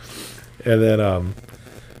jewelry. And then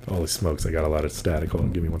holy smokes, I got a lot of static. Hold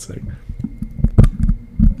on, give me one second.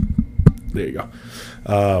 There you go.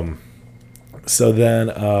 So then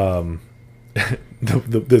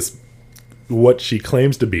this what she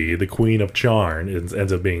claims to be the Queen of Charn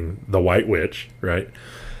ends up being the White Witch, right?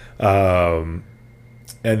 And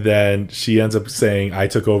then she ends up saying, I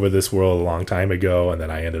took over this world a long time ago, and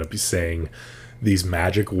then I ended up saying these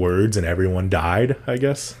magic words and everyone died, I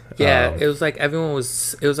guess. Yeah, it was like it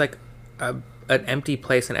was like an empty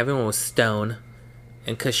place and everyone was stone.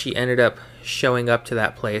 And because she ended up showing up to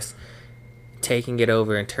that place, taking it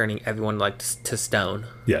over and turning everyone like to stone.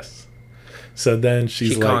 Yes. So then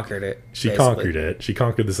she conquered it. She conquered it. She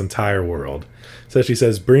conquered this entire world. So she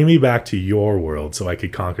says, bring me back to your world so I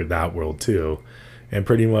could conquer that world too. And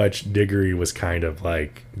pretty much Diggory was kind of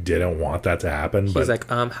like, didn't want that to happen. He's like,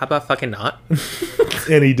 how about fucking not?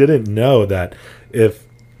 And he didn't know that if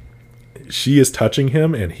she is touching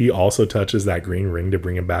him and he also touches that green ring to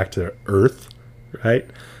bring him back to Earth, right?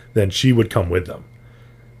 Then she would come with them.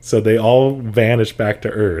 So they all vanish back to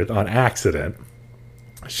Earth on accident.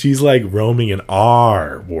 She's like roaming in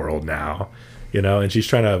our world now, you know, and she's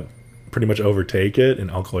trying to pretty much overtake it. And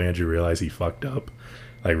Uncle Andrew realized he fucked up.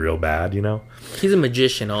 Like real bad, you know. He's a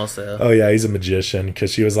magician also. Oh yeah, he's a magician,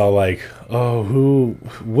 because she was all like, oh,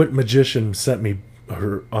 what magician sent me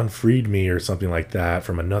or unfreed me or something like that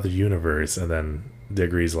from another universe? And then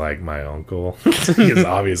Diggory's like, my uncle. Because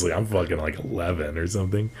obviously I'm fucking like 11 or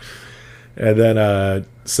something. And then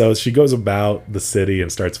so she goes about the city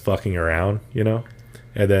and starts fucking around, you know.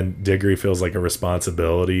 And then Diggory feels like a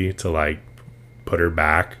responsibility to like put her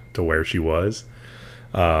back to where she was.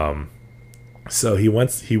 So he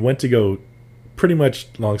went to go, pretty much,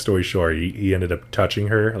 long story short, he ended up touching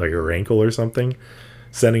her, like her ankle or something,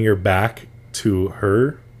 sending her back to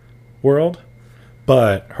her world,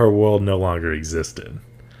 but her world no longer existed.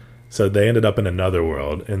 So they ended up in another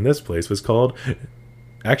world, and this place was called,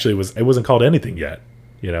 actually it wasn't called anything yet,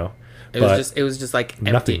 you know. It was just like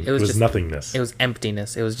empty. Nothing. It was just nothingness. It was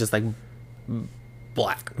emptiness. It was just like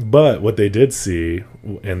black. But what they did see,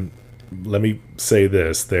 and let me say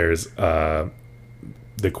this, there's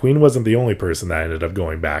the queen wasn't the only person that ended up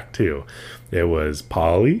going back too. It was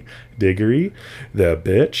Polly, Diggory, the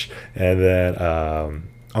bitch, and then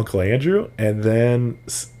Uncle Andrew, and then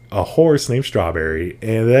a horse named Strawberry,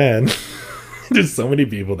 and then there's so many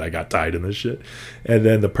people that got tied in this shit. And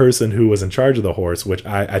then the person who was in charge of the horse, which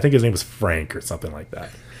I think his name was Frank or something like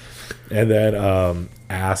that. And then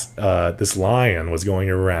this lion was going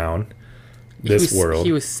around this world.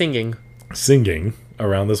 He was singing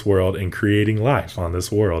around this world and creating life on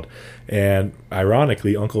this world. And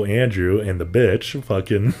ironically, Uncle Andrew and the bitch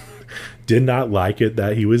fucking did not like it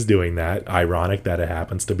that he was doing that. Ironic that it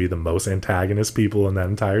happens to be the most antagonist people in that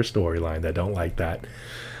entire storyline that don't like that.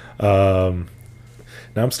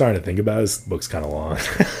 Now I'm starting to think about it. This book's kind of long.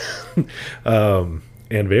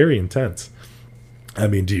 And very intense. I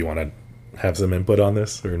mean, do you want to have some input on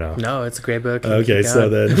this or no? No, it's a great book. Okay, so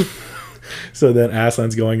then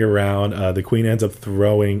Aslan's going around. The queen ends up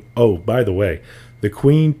throwing... Oh, by the way, the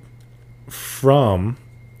queen from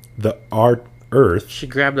the Earth... She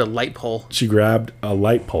grabbed a light pole. She grabbed a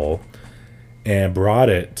light pole and brought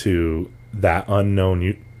it to that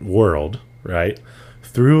unknown world, right?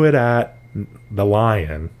 Threw it at the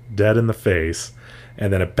lion, dead in the face,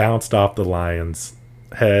 and then it bounced off the lion's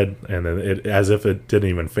head, and then it as if it didn't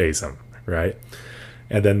even face him, right?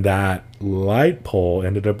 And then that light pole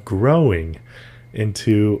ended up growing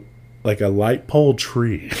into like a light pole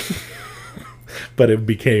tree. But it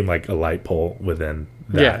became like a light pole within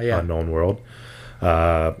that unknown world.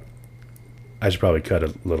 I should probably cut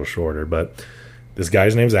it a little shorter, but this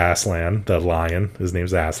guy's name's Aslan, the lion. His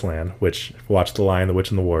name's Aslan, which, watch The Lion, the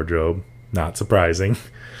Witch, and the Wardrobe. Not surprising.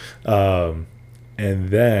 And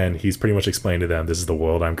then he's pretty much explained to them, this is the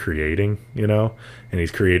world I'm creating, you know? And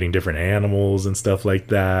he's creating different animals and stuff like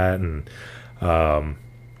that. And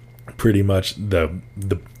pretty much the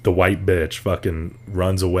white bitch fucking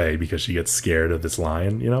runs away because she gets scared of this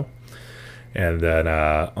lion, you know? And then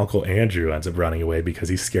Uncle Andrew ends up running away because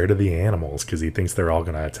he's scared of the animals because he thinks they're all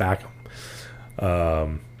going to attack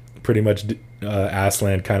him. Pretty much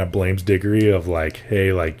Aslan kind of blames Diggory of like,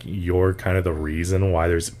 hey, like, you're kind of the reason why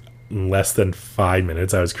there's less than 5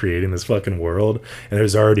 minutes I was creating this fucking world and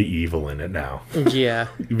there's already evil in it now. Yeah.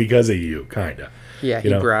 Because of you, kind of. Yeah, you he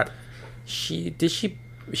know? brought. She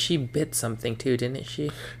bit something too, didn't she?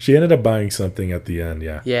 She ended up buying something at the end,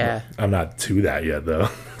 yeah. Yeah. I'm not to that yet, though.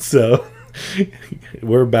 So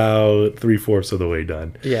we're about 3/4 of the way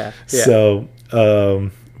done. Yeah. So,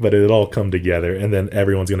 but it'll all come together, and then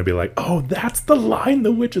everyone's going to be like, oh, that's the line,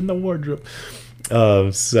 The Witch in the Wardrobe.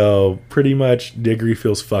 So pretty much Diggory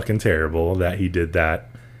feels fucking terrible that he did that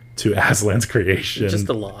to Aslan's creation. Just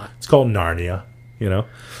a lot. It's called Narnia, you know?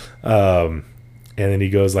 And then he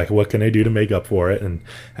goes like, what can I do to make up for it? And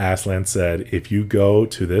Aslan said, if you go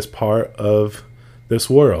to this part of this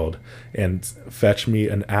world and fetch me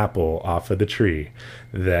an apple off of the tree,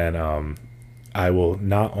 then I will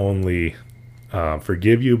not only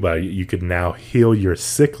forgive you, but you could now heal your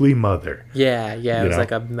sickly mother. Yeah, it was know?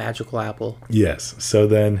 like a magical apple. Yes. So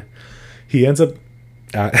then he ends up,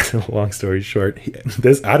 long story short,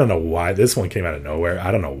 I don't know why this one came out of nowhere.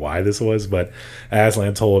 I don't know why this was, but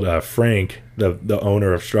Aslan told Frank, the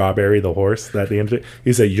owner of Strawberry, the horse, that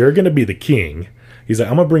he said, you're going to be the king. He's like,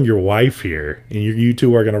 I'm going to bring your wife here, and you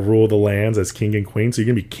two are going to rule the lands as king and queen. So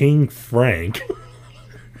you're going to be King Frank.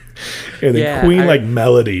 And then Queen like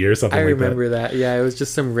Melody or something like that. I remember that. Yeah, it was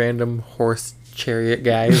just some random horse chariot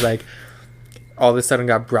guy who's like, all of a sudden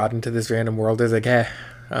got brought into this random world. He's like, hey,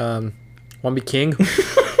 want to be king?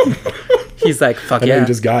 He's like, fuck I know yeah. you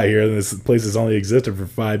just got here, and this place has only existed for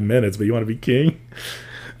 5 minutes, but you want to be king?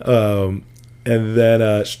 And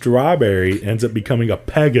then Strawberry ends up becoming a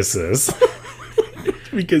Pegasus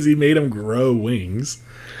because he made him grow wings.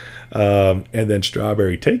 And then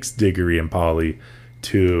Strawberry takes Diggory and Polly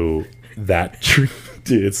to that tree.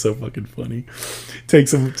 Dude, it's so fucking funny.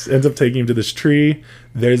 Ends up taking him to this tree.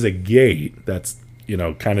 There's a gate that's,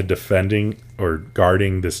 kind of defending or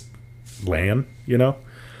guarding this land,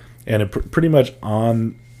 and it pretty much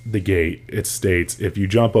on the gate it states, if you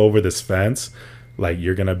jump over this fence, like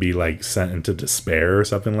you're gonna be like sent into despair or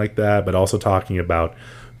something like that. But also talking about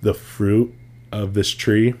the fruit of this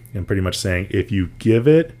tree, and pretty much saying if you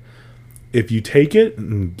take it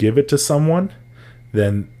and give it to someone,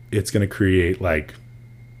 then it's going to create like,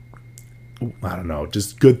 I don't know,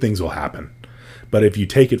 just good things will happen. But if you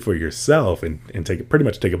take it for yourself and pretty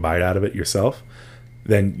much take a bite out of it yourself,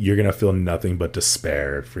 then you're going to feel nothing but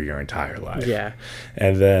despair for your entire life. Yeah.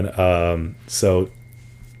 And then, so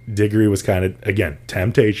Diggory was kind of, again,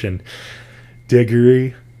 temptation.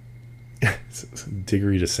 Diggory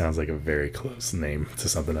just sounds like a very close name to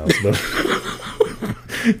something else.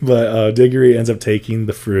 But Diggory ends up taking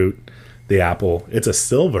the fruit, the apple. It's a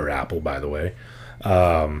silver apple, by the way.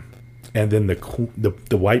 And then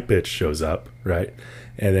the white bitch shows up, right?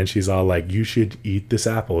 And then she's all like, you should eat this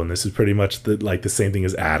apple. And this is pretty much the same thing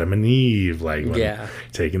as Adam and Eve. Like,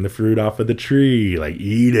 taking the fruit off of the tree. Like,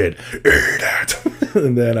 eat it.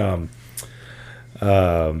 And then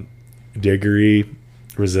Diggory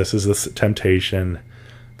resists this temptation.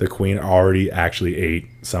 The queen already actually ate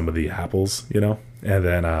some of the apples, And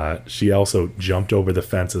then she also jumped over the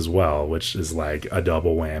fence as well, which is like a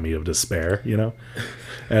double whammy of despair,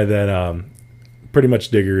 And then pretty much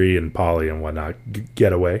Diggory and Polly and whatnot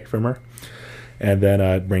get away from her. And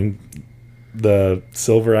then bring the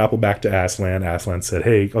silver apple back to Aslan. Aslan said,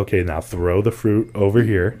 hey, okay, now throw the fruit over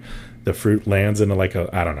here. The fruit lands into like a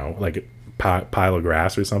pile of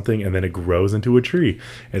grass or something, and then it grows into a tree.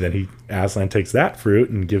 And then Aslan takes that fruit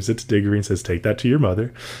and gives it to Diggory and says, take that to your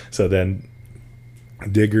mother. So then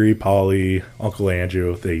Diggory, Polly, Uncle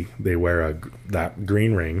Andrew, they wear that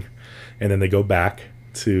green ring, and then they go back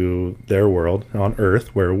to their world on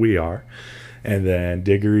Earth where we are. And then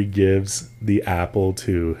Diggory gives the apple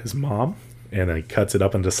to his mom, and then he cuts it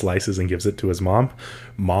up into slices and gives it to his mom.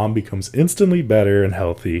 Mom becomes instantly better and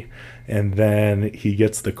healthy. And then he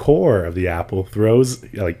gets the core of the apple,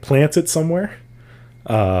 plants it somewhere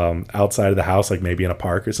outside of the house, like maybe in a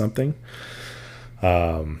park or something.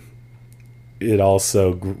 It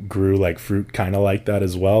also grew like fruit kind of like that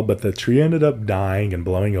as well, but the tree ended up dying and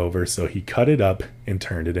blowing over, so he cut it up and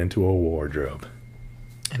turned it into a wardrobe.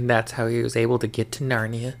 And that's how he was able to get to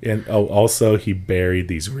Narnia. And also he buried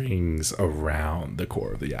these rings around the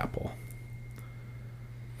core of the apple.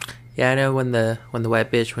 Yeah, I know when the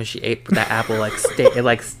white bitch, when she ate that apple,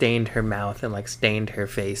 it stained her mouth and stained her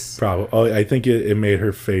face. Probably. Oh, I think it made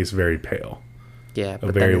her face very pale. Yeah,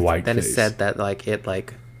 but very white then face. It said that it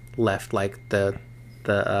left the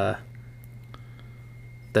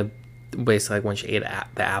basically when she ate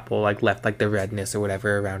the apple left the redness or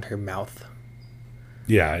whatever around her mouth.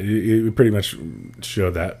 Yeah, it pretty much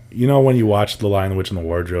showed that. When you watch The Lion, the Witch, and the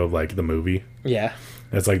Wardrobe, like the movie, yeah,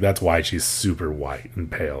 it's like that's why she's super white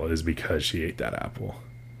and pale, is because she ate that apple.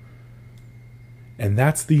 And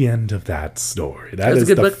that's the end of that story. That is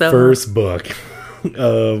the first book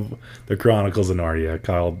of the Chronicles of Narnia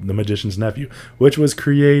called The Magician's Nephew, which was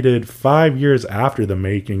created 5 years after the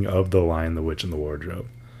making of The Lion, the Witch, and the Wardrobe.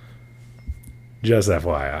 Just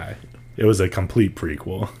FYI. It was a complete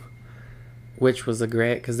prequel. Which was a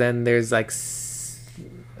great, because then there's like,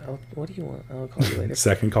 what do you want? I'll call you later.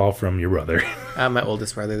 Second call from your brother. My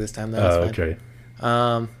oldest brother this time. That was fine. Okay.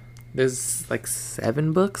 There's like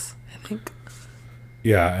 7 books, I think.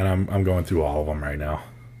 Yeah, and I'm going through all of them right now.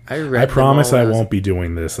 I promise I won't be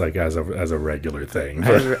doing this like as a regular thing.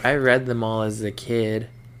 I read them all as a kid,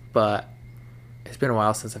 but it's been a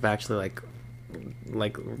while since I've actually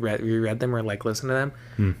reread them or like listened to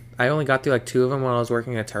them. I only got through like 2 of them when I was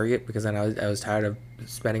working at Target because then I was tired of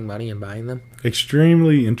spending money and buying them.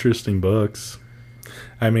 Extremely interesting books.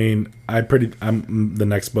 I mean, the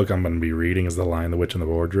next book I'm going to be reading is The Lion, the Witch, and the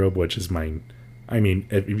Wardrobe, which is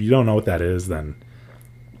if you don't know what that is, then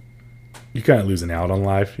you're kind of losing out on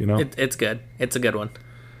life, you know? It's good. It's a good one.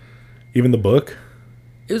 Even the book?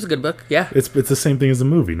 It was a good book, yeah. It's the same thing as the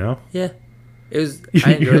movie, no? Yeah. It was.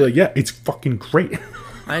 I enjoyed You're it. like, yeah, it's fucking great.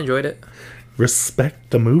 I enjoyed it.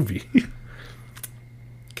 Respect the movie.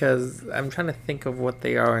 Because I'm trying to think of what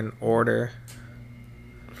they are in order.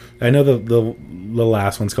 I know the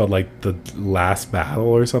last one's called like The Last Battle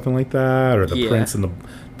or something like that, or the Prince and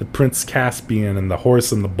the Prince Caspian and the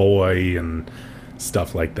Horse and the Boy and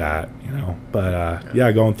stuff like that, you know. But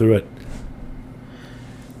yeah, going through it.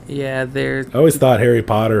 Yeah, I always thought Harry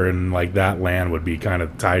Potter and like that land would be kind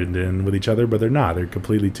of tied in with each other, but they're not. They're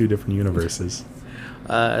completely 2 different universes.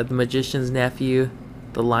 The Magician's Nephew,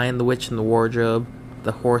 The Lion, the Witch, and the Wardrobe,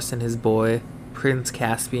 The Horse and His Boy, Prince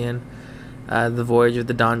Caspian, The Voyage of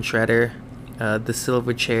the Dawn Treader, The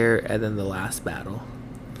Silver Chair, and then The Last Battle.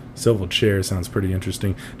 Silver Chair sounds pretty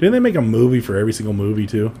interesting. Didn't they make a movie for every single movie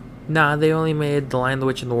too? Nah, they only made The Lion, the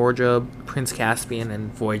Witch, and the Wardrobe, Prince Caspian,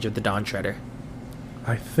 and Voyage of the Dawn Treader.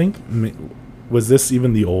 I think, was this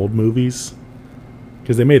even the old movies?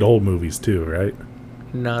 Because they made old movies too, right?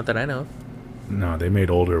 Not that I know of. No, they made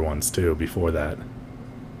older ones too before that.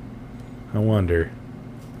 I wonder.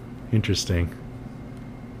 Interesting.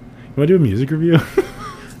 You want to do a music review?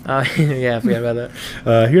 Yeah, I forgot about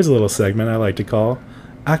that. Here's a little segment I like to call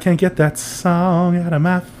I Can't Get That Song Out of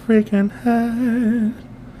My Freaking Head.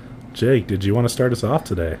 Jake, did you want to start us off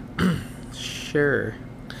today? Sure.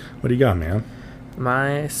 What do you got, man?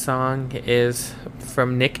 My song is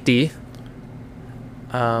from Nick D.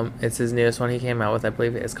 It's his newest one he came out with. I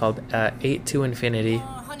believe it's called 8 to Infinity.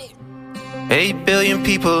 8 billion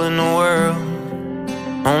people in the world,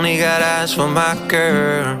 only got eyes for my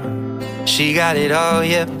girl. She got it all,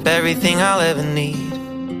 yep, everything I'll ever need.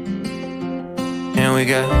 And we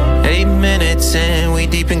got 8 minutes in, we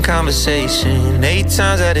deep in conversation. 8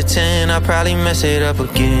 times out of 10, I'll probably mess it up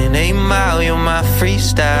again. 8 Mile, you're my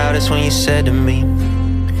freestyle, that's when you said to me,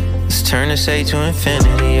 let's turn this 8 to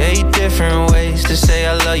infinity. 8 different ways to say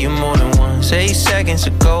I love you more than once. 8 seconds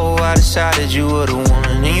ago, I decided you were the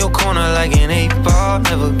one. In your corner like an 8 ball,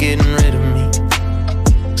 never getting rid of me.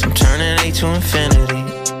 So I'm turning 8 to infinity.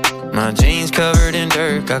 My jeans covered in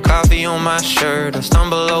dirt, got coffee on my shirt. I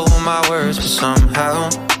stumble over my words, but somehow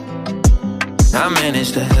I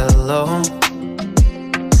managed to hello.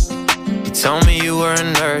 You told me you were a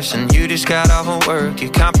nurse and you just got off of work. You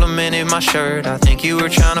complimented my shirt, I think you were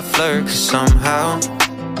trying to flirt. Cause somehow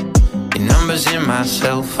your number's in my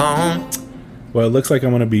cell phone. Well, it looks like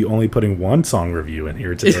I'm going to be only putting one song review in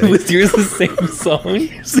here today. Was yours the same song?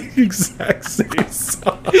 It's the exact same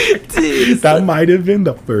song. Dude, that might have been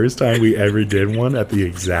the first time we ever did one at the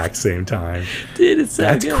exact same time. Dude, it's so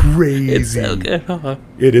That's good. crazy. It's so good. Huh?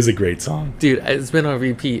 It is a great song. Dude, it's been on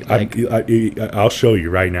repeat. Like, I'll show you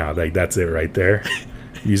right now. Like, that's it right there.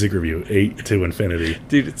 Music review, 8 to Infinity.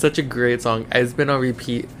 dude, it's such a great song. It's been on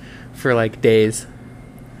repeat for like days.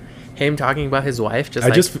 Him talking about his wife, I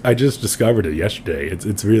just discovered it yesterday.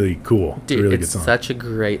 It's really cool. Dude, it's a really it's good song. such a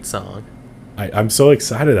great song. I'm so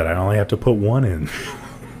excited that I only have to put one in.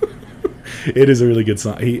 It is a really good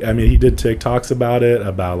song. He did TikToks about it,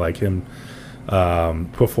 about like him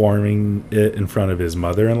performing it in front of his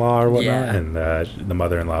mother-in-law or whatnot, Yeah. and the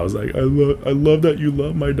mother-in-law was like, I love that you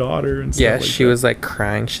love my daughter and stuff. Yeah, like she that. was like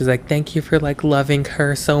crying. She's like, "Thank you for like loving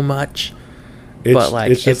her so much." But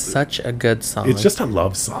like, it's such a good song. It's just a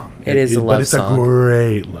love song. It is a love but it's song. a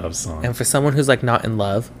great love song. And for someone who's like not in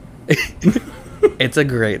love, it's a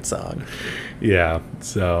great song. Yeah.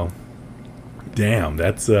 So, damn,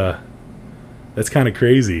 that's kind of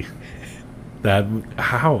crazy. That's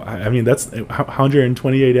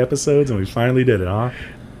 128 episodes, and we finally did it, huh?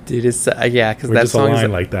 Dude, it's yeah, because We're that just song is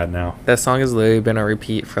aligned like that now. that song has literally been on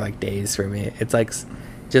repeat for like days for me. It's like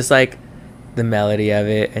just like the melody of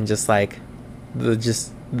it, and just like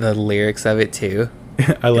the lyrics of it too.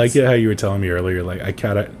 I like it how you were telling me earlier. Like I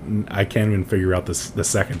can't even figure out the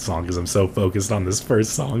second song because I'm so focused on this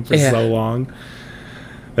first song for so long.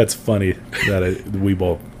 That's funny that we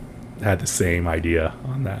both had the same idea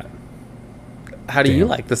on that. How do you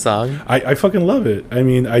like the song? I fucking love it. I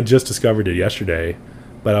mean, I just discovered it yesterday,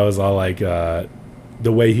 but I was all like, the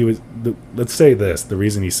way he was. Let's say this: the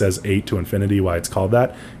reason he says 8 to infinity, why it's called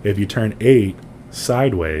that. If you turn 8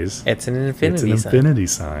 sideways, It's an infinity sign. infinity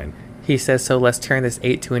sign. He says, so let's turn this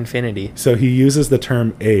 8 to infinity. So he uses the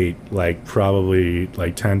term 8 like probably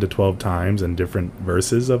like 10 to 12 times in different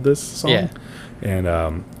verses of this song. Yeah. And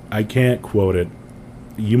I can't quote it.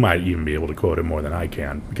 You might even be able to quote it more than I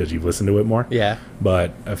can because you've listened to it more. Yeah.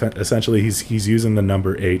 But essentially he's using the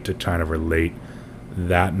number 8 to kind of relate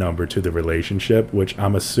that number to the relationship, which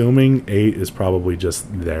I'm assuming 8 is probably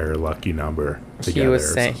just their lucky number together. He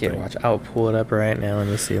was saying, or here, something. watch. I'll pull it up right now. Let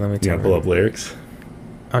me see. Let me You tell gonna pull up lyrics?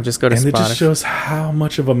 I'll just go to And it Spotify. just shows how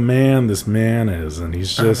much of a man this man is, and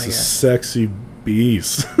he's Oh just my a God. sexy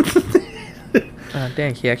beast. Oh,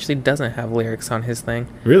 dang. He actually doesn't have lyrics on his thing.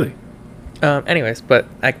 Really? Anyways, but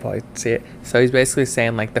I can probably see it. So he's basically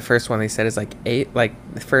saying, like, the first one he said is, like, 8. Like,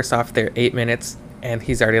 first off, they're 8 minutes, and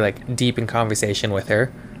he's already, like, deep in conversation with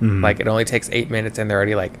her. Mhm. Like, it only takes 8 minutes, and they're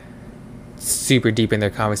already, like, super deep in their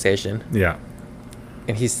conversation. Yeah.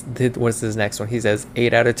 And what's his next one? He says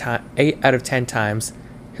 8 out of 10 times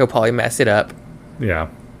he'll probably mess it up. Yeah.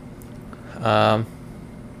 Then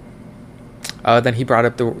he brought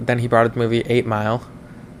up the movie 8 Mile,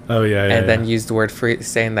 Oh yeah. and then used the word free,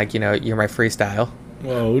 saying like, you're my freestyle.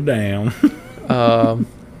 Whoa, damn.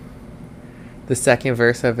 The second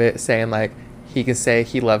verse of it saying like he can say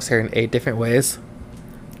he loves her in 8 different ways.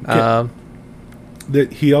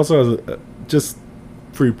 He also has just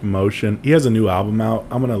free promotion. He has a new album out.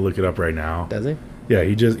 I'm gonna look it up right now. Does he? Yeah,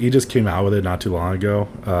 he just came out with it not too long ago.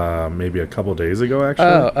 Maybe a couple days ago,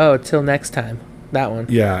 actually. Oh, till next time. That one.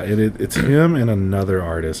 Yeah, it's him and another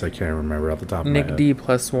artist. I can't remember off the top of my Nick head. D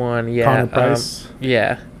 +1. Yeah. Connor Price.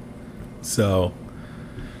 Yeah. So,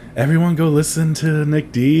 everyone go listen to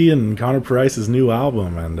Nick D and Connor Price's new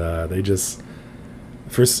album, and they just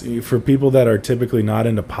for people that are typically not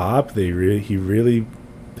into pop, he really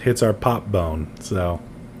hits our pop bone. So,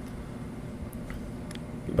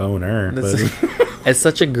 boner. It's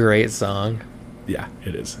such a great song. Yeah,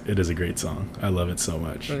 it is. It is a great song. I love it so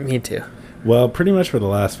much. Me too. Well, pretty much for the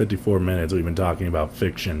last 54 minutes, we've been talking about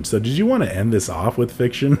fiction. So, did you want to end this off with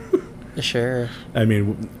fiction? Sure. I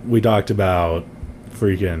mean, we talked about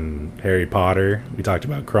freaking Harry Potter. We talked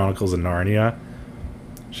about Chronicles of Narnia.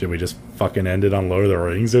 Should we just fucking end it on Lord of the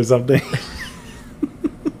Rings or something?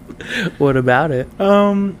 What about it?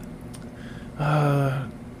 I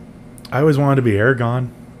always wanted to be Aragorn.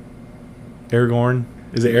 Aragorn.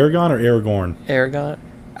 Is it Aragorn or Aragorn? Aragorn.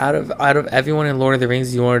 Out of everyone in Lord of the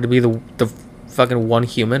Rings, you wanted to be the fucking one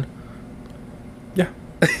human. Yeah.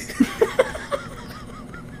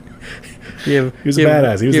 He was a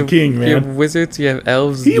badass. He was a king, man. You have wizards. You have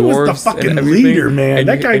elves. He was dwarves, the fucking and everything, leader, man. and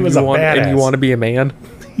That you- guy and was you a want, And you badass. want to be a man.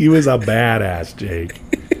 He was a badass, Jake.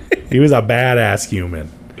 He was a badass human.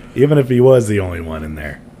 Even if he was the only one in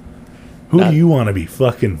there. Who do you want to be?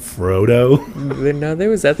 Fucking Frodo? No, there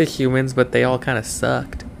was other humans, but they all kind of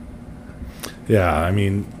sucked. Yeah, I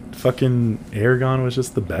mean, fucking Aragorn was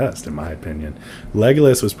just the best, in my opinion.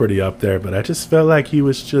 Legolas was pretty up there, but I just felt like he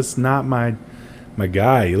was just not my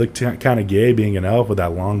guy. He looked kind of gay being an elf with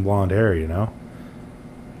that long blonde hair, you know?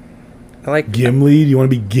 I like Gimli? Do you want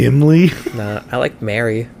to be Gimli? Nah, I like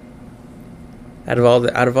Mary. Out of all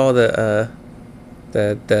the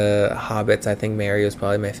hobbits, I think Mary was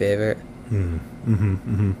probably my favorite.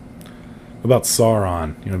 What about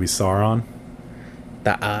Sauron? You want to be Sauron?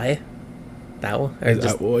 The Eye, that one. Or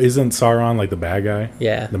just, Well, isn't Sauron like the bad guy?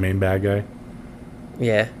 yeah, The main bad guy?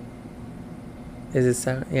 yeah. Is it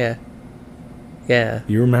so? Yeah, yeah.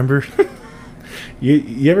 You remember?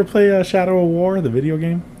 you ever play Shadow of War, the video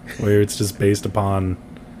game? Where it's just based upon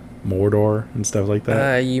Mordor and stuff like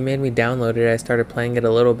that? You made me download it. I started playing it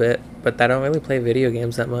a little bit, but I don't really play video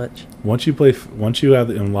games that much. Once you have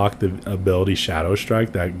unlocked the ability Shadow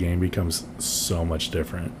Strike, that game becomes so much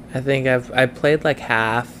different. I think I played like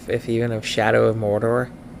half, if even, of Shadow of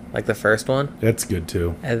Mordor, like the first one, That's good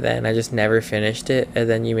too. and then I just never finished it. And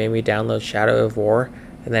then you made me download Shadow of War,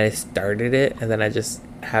 and then I started it, and then I just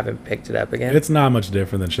haven't picked it up again. It's not much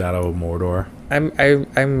different than Shadow of Mordor.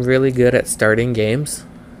 I'm really good at starting games,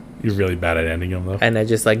 You're really bad at ending them though. and I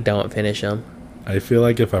just like don't finish them. I feel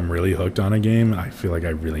like if I'm really hooked on a game, I feel like I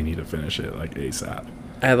really need to finish it like ASAP.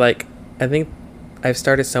 I think I've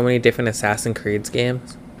started so many different Assassin's Creed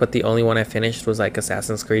games, but the only one I finished was like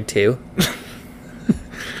Assassin's Creed 2.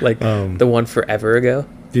 Like the one forever ago.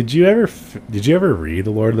 Did you ever read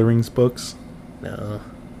the Lord of the Rings books? No,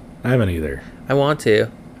 I haven't either. I want to.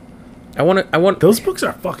 I want. Those books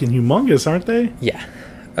are fucking humongous, aren't they? Yeah,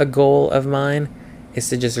 a goal of mine is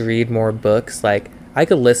to just read more books. Like I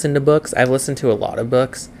could listen to books. I've listened to a lot of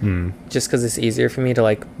books just because it's easier for me to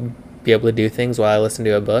like be able to do things while I listen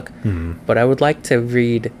to a book. But I would like to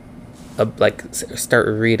read, start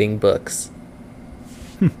reading books.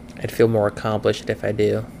 I'd feel more accomplished if I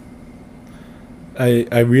do.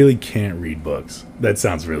 I really can't read books. That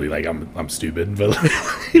sounds really like I'm stupid, but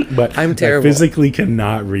but I'm terrible. I physically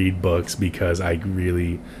cannot read books because I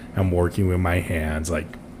really am working with my hands like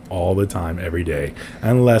all the time, every day,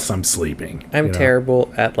 unless I'm sleeping. I'm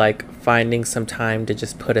terrible at like finding some time to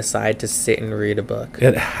just put aside to sit and read a book.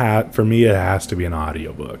 For me, it has to be an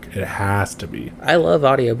audiobook. It has to be. I love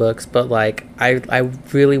audiobooks, but like I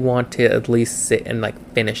really want to at least sit and like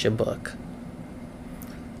finish a book.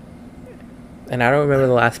 And I don't remember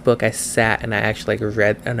the last book I sat and I actually like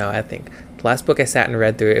read. Oh no, I think the last book I sat and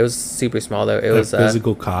read through. It was super small though. It was a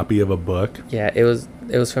physical copy of a book. Yeah, it was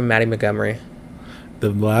from Maddie Montgomery. The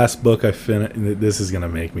last book I finished. This is gonna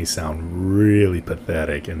make me sound really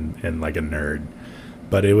pathetic and like a nerd,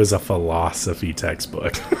 but it was a philosophy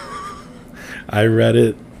textbook. I read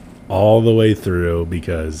it all the way through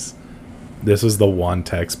because this was the one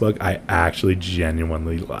textbook I actually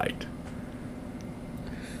genuinely liked.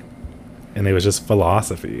 And it was just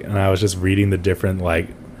philosophy, and I was just reading the different like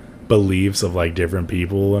beliefs of like different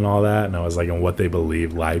people and all that, and I was like, and what they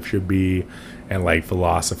believe life should be, and like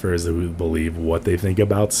philosophers who believe what they think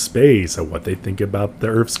about space or what they think about the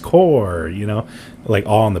Earth's core, you know, like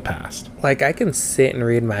all in the past. Like I can sit and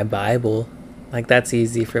read my Bible, like that's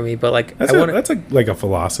easy for me. But like that's like a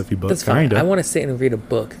philosophy book, kind of. I want to sit and read a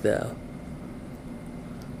book though.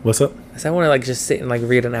 What's up? So I want to like just sit and like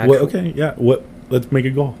read an actual. Well, okay, yeah. Let's make a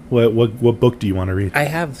goal. What book do you want to read? I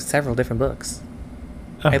have several different books.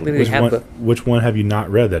 Oh, I literally have which one have you not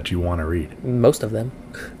read that you want to read? Most of them.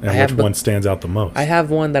 And which one stands out the most? I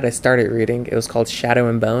have one that I started reading. It was called Shadow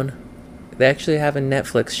and Bone. They actually have a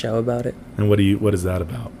Netflix show about it. And what is that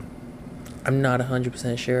about? I'm not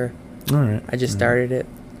 100% sure. All right. I just started it.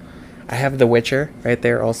 I have The Witcher right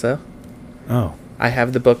there also. Oh. I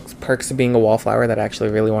have the book Perks of Being a Wallflower that I actually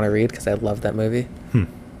really want to read because I love that movie.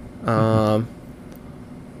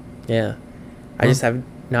 Yeah. I just have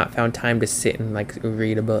not found time to sit and like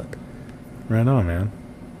read a book. Right on, man.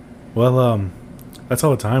 Well, that's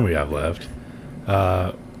all the time we have left.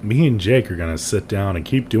 Me and Jake are gonna sit down and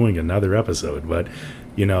keep doing another episode, but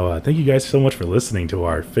thank you guys so much for listening to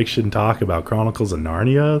our fiction talk about Chronicles of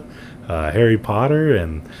Narnia, Harry Potter,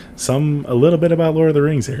 and a little bit about Lord of the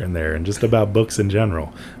Rings here and there, and just about books in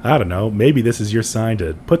general. I don't know, maybe this is your sign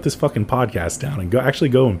to put this fucking podcast down and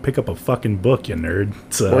go and pick up a fucking book, you nerd.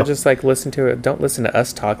 So. Or just like listen to it. Don't listen to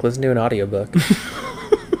us talk. Listen to an audiobook.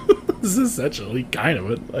 This is essentially kind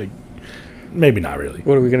of it, like maybe not really.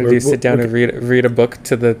 What are we gonna do? Sit down and read a book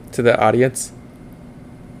to the audience?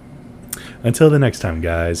 Until the next time,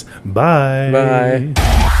 guys. Bye.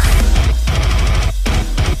 Bye.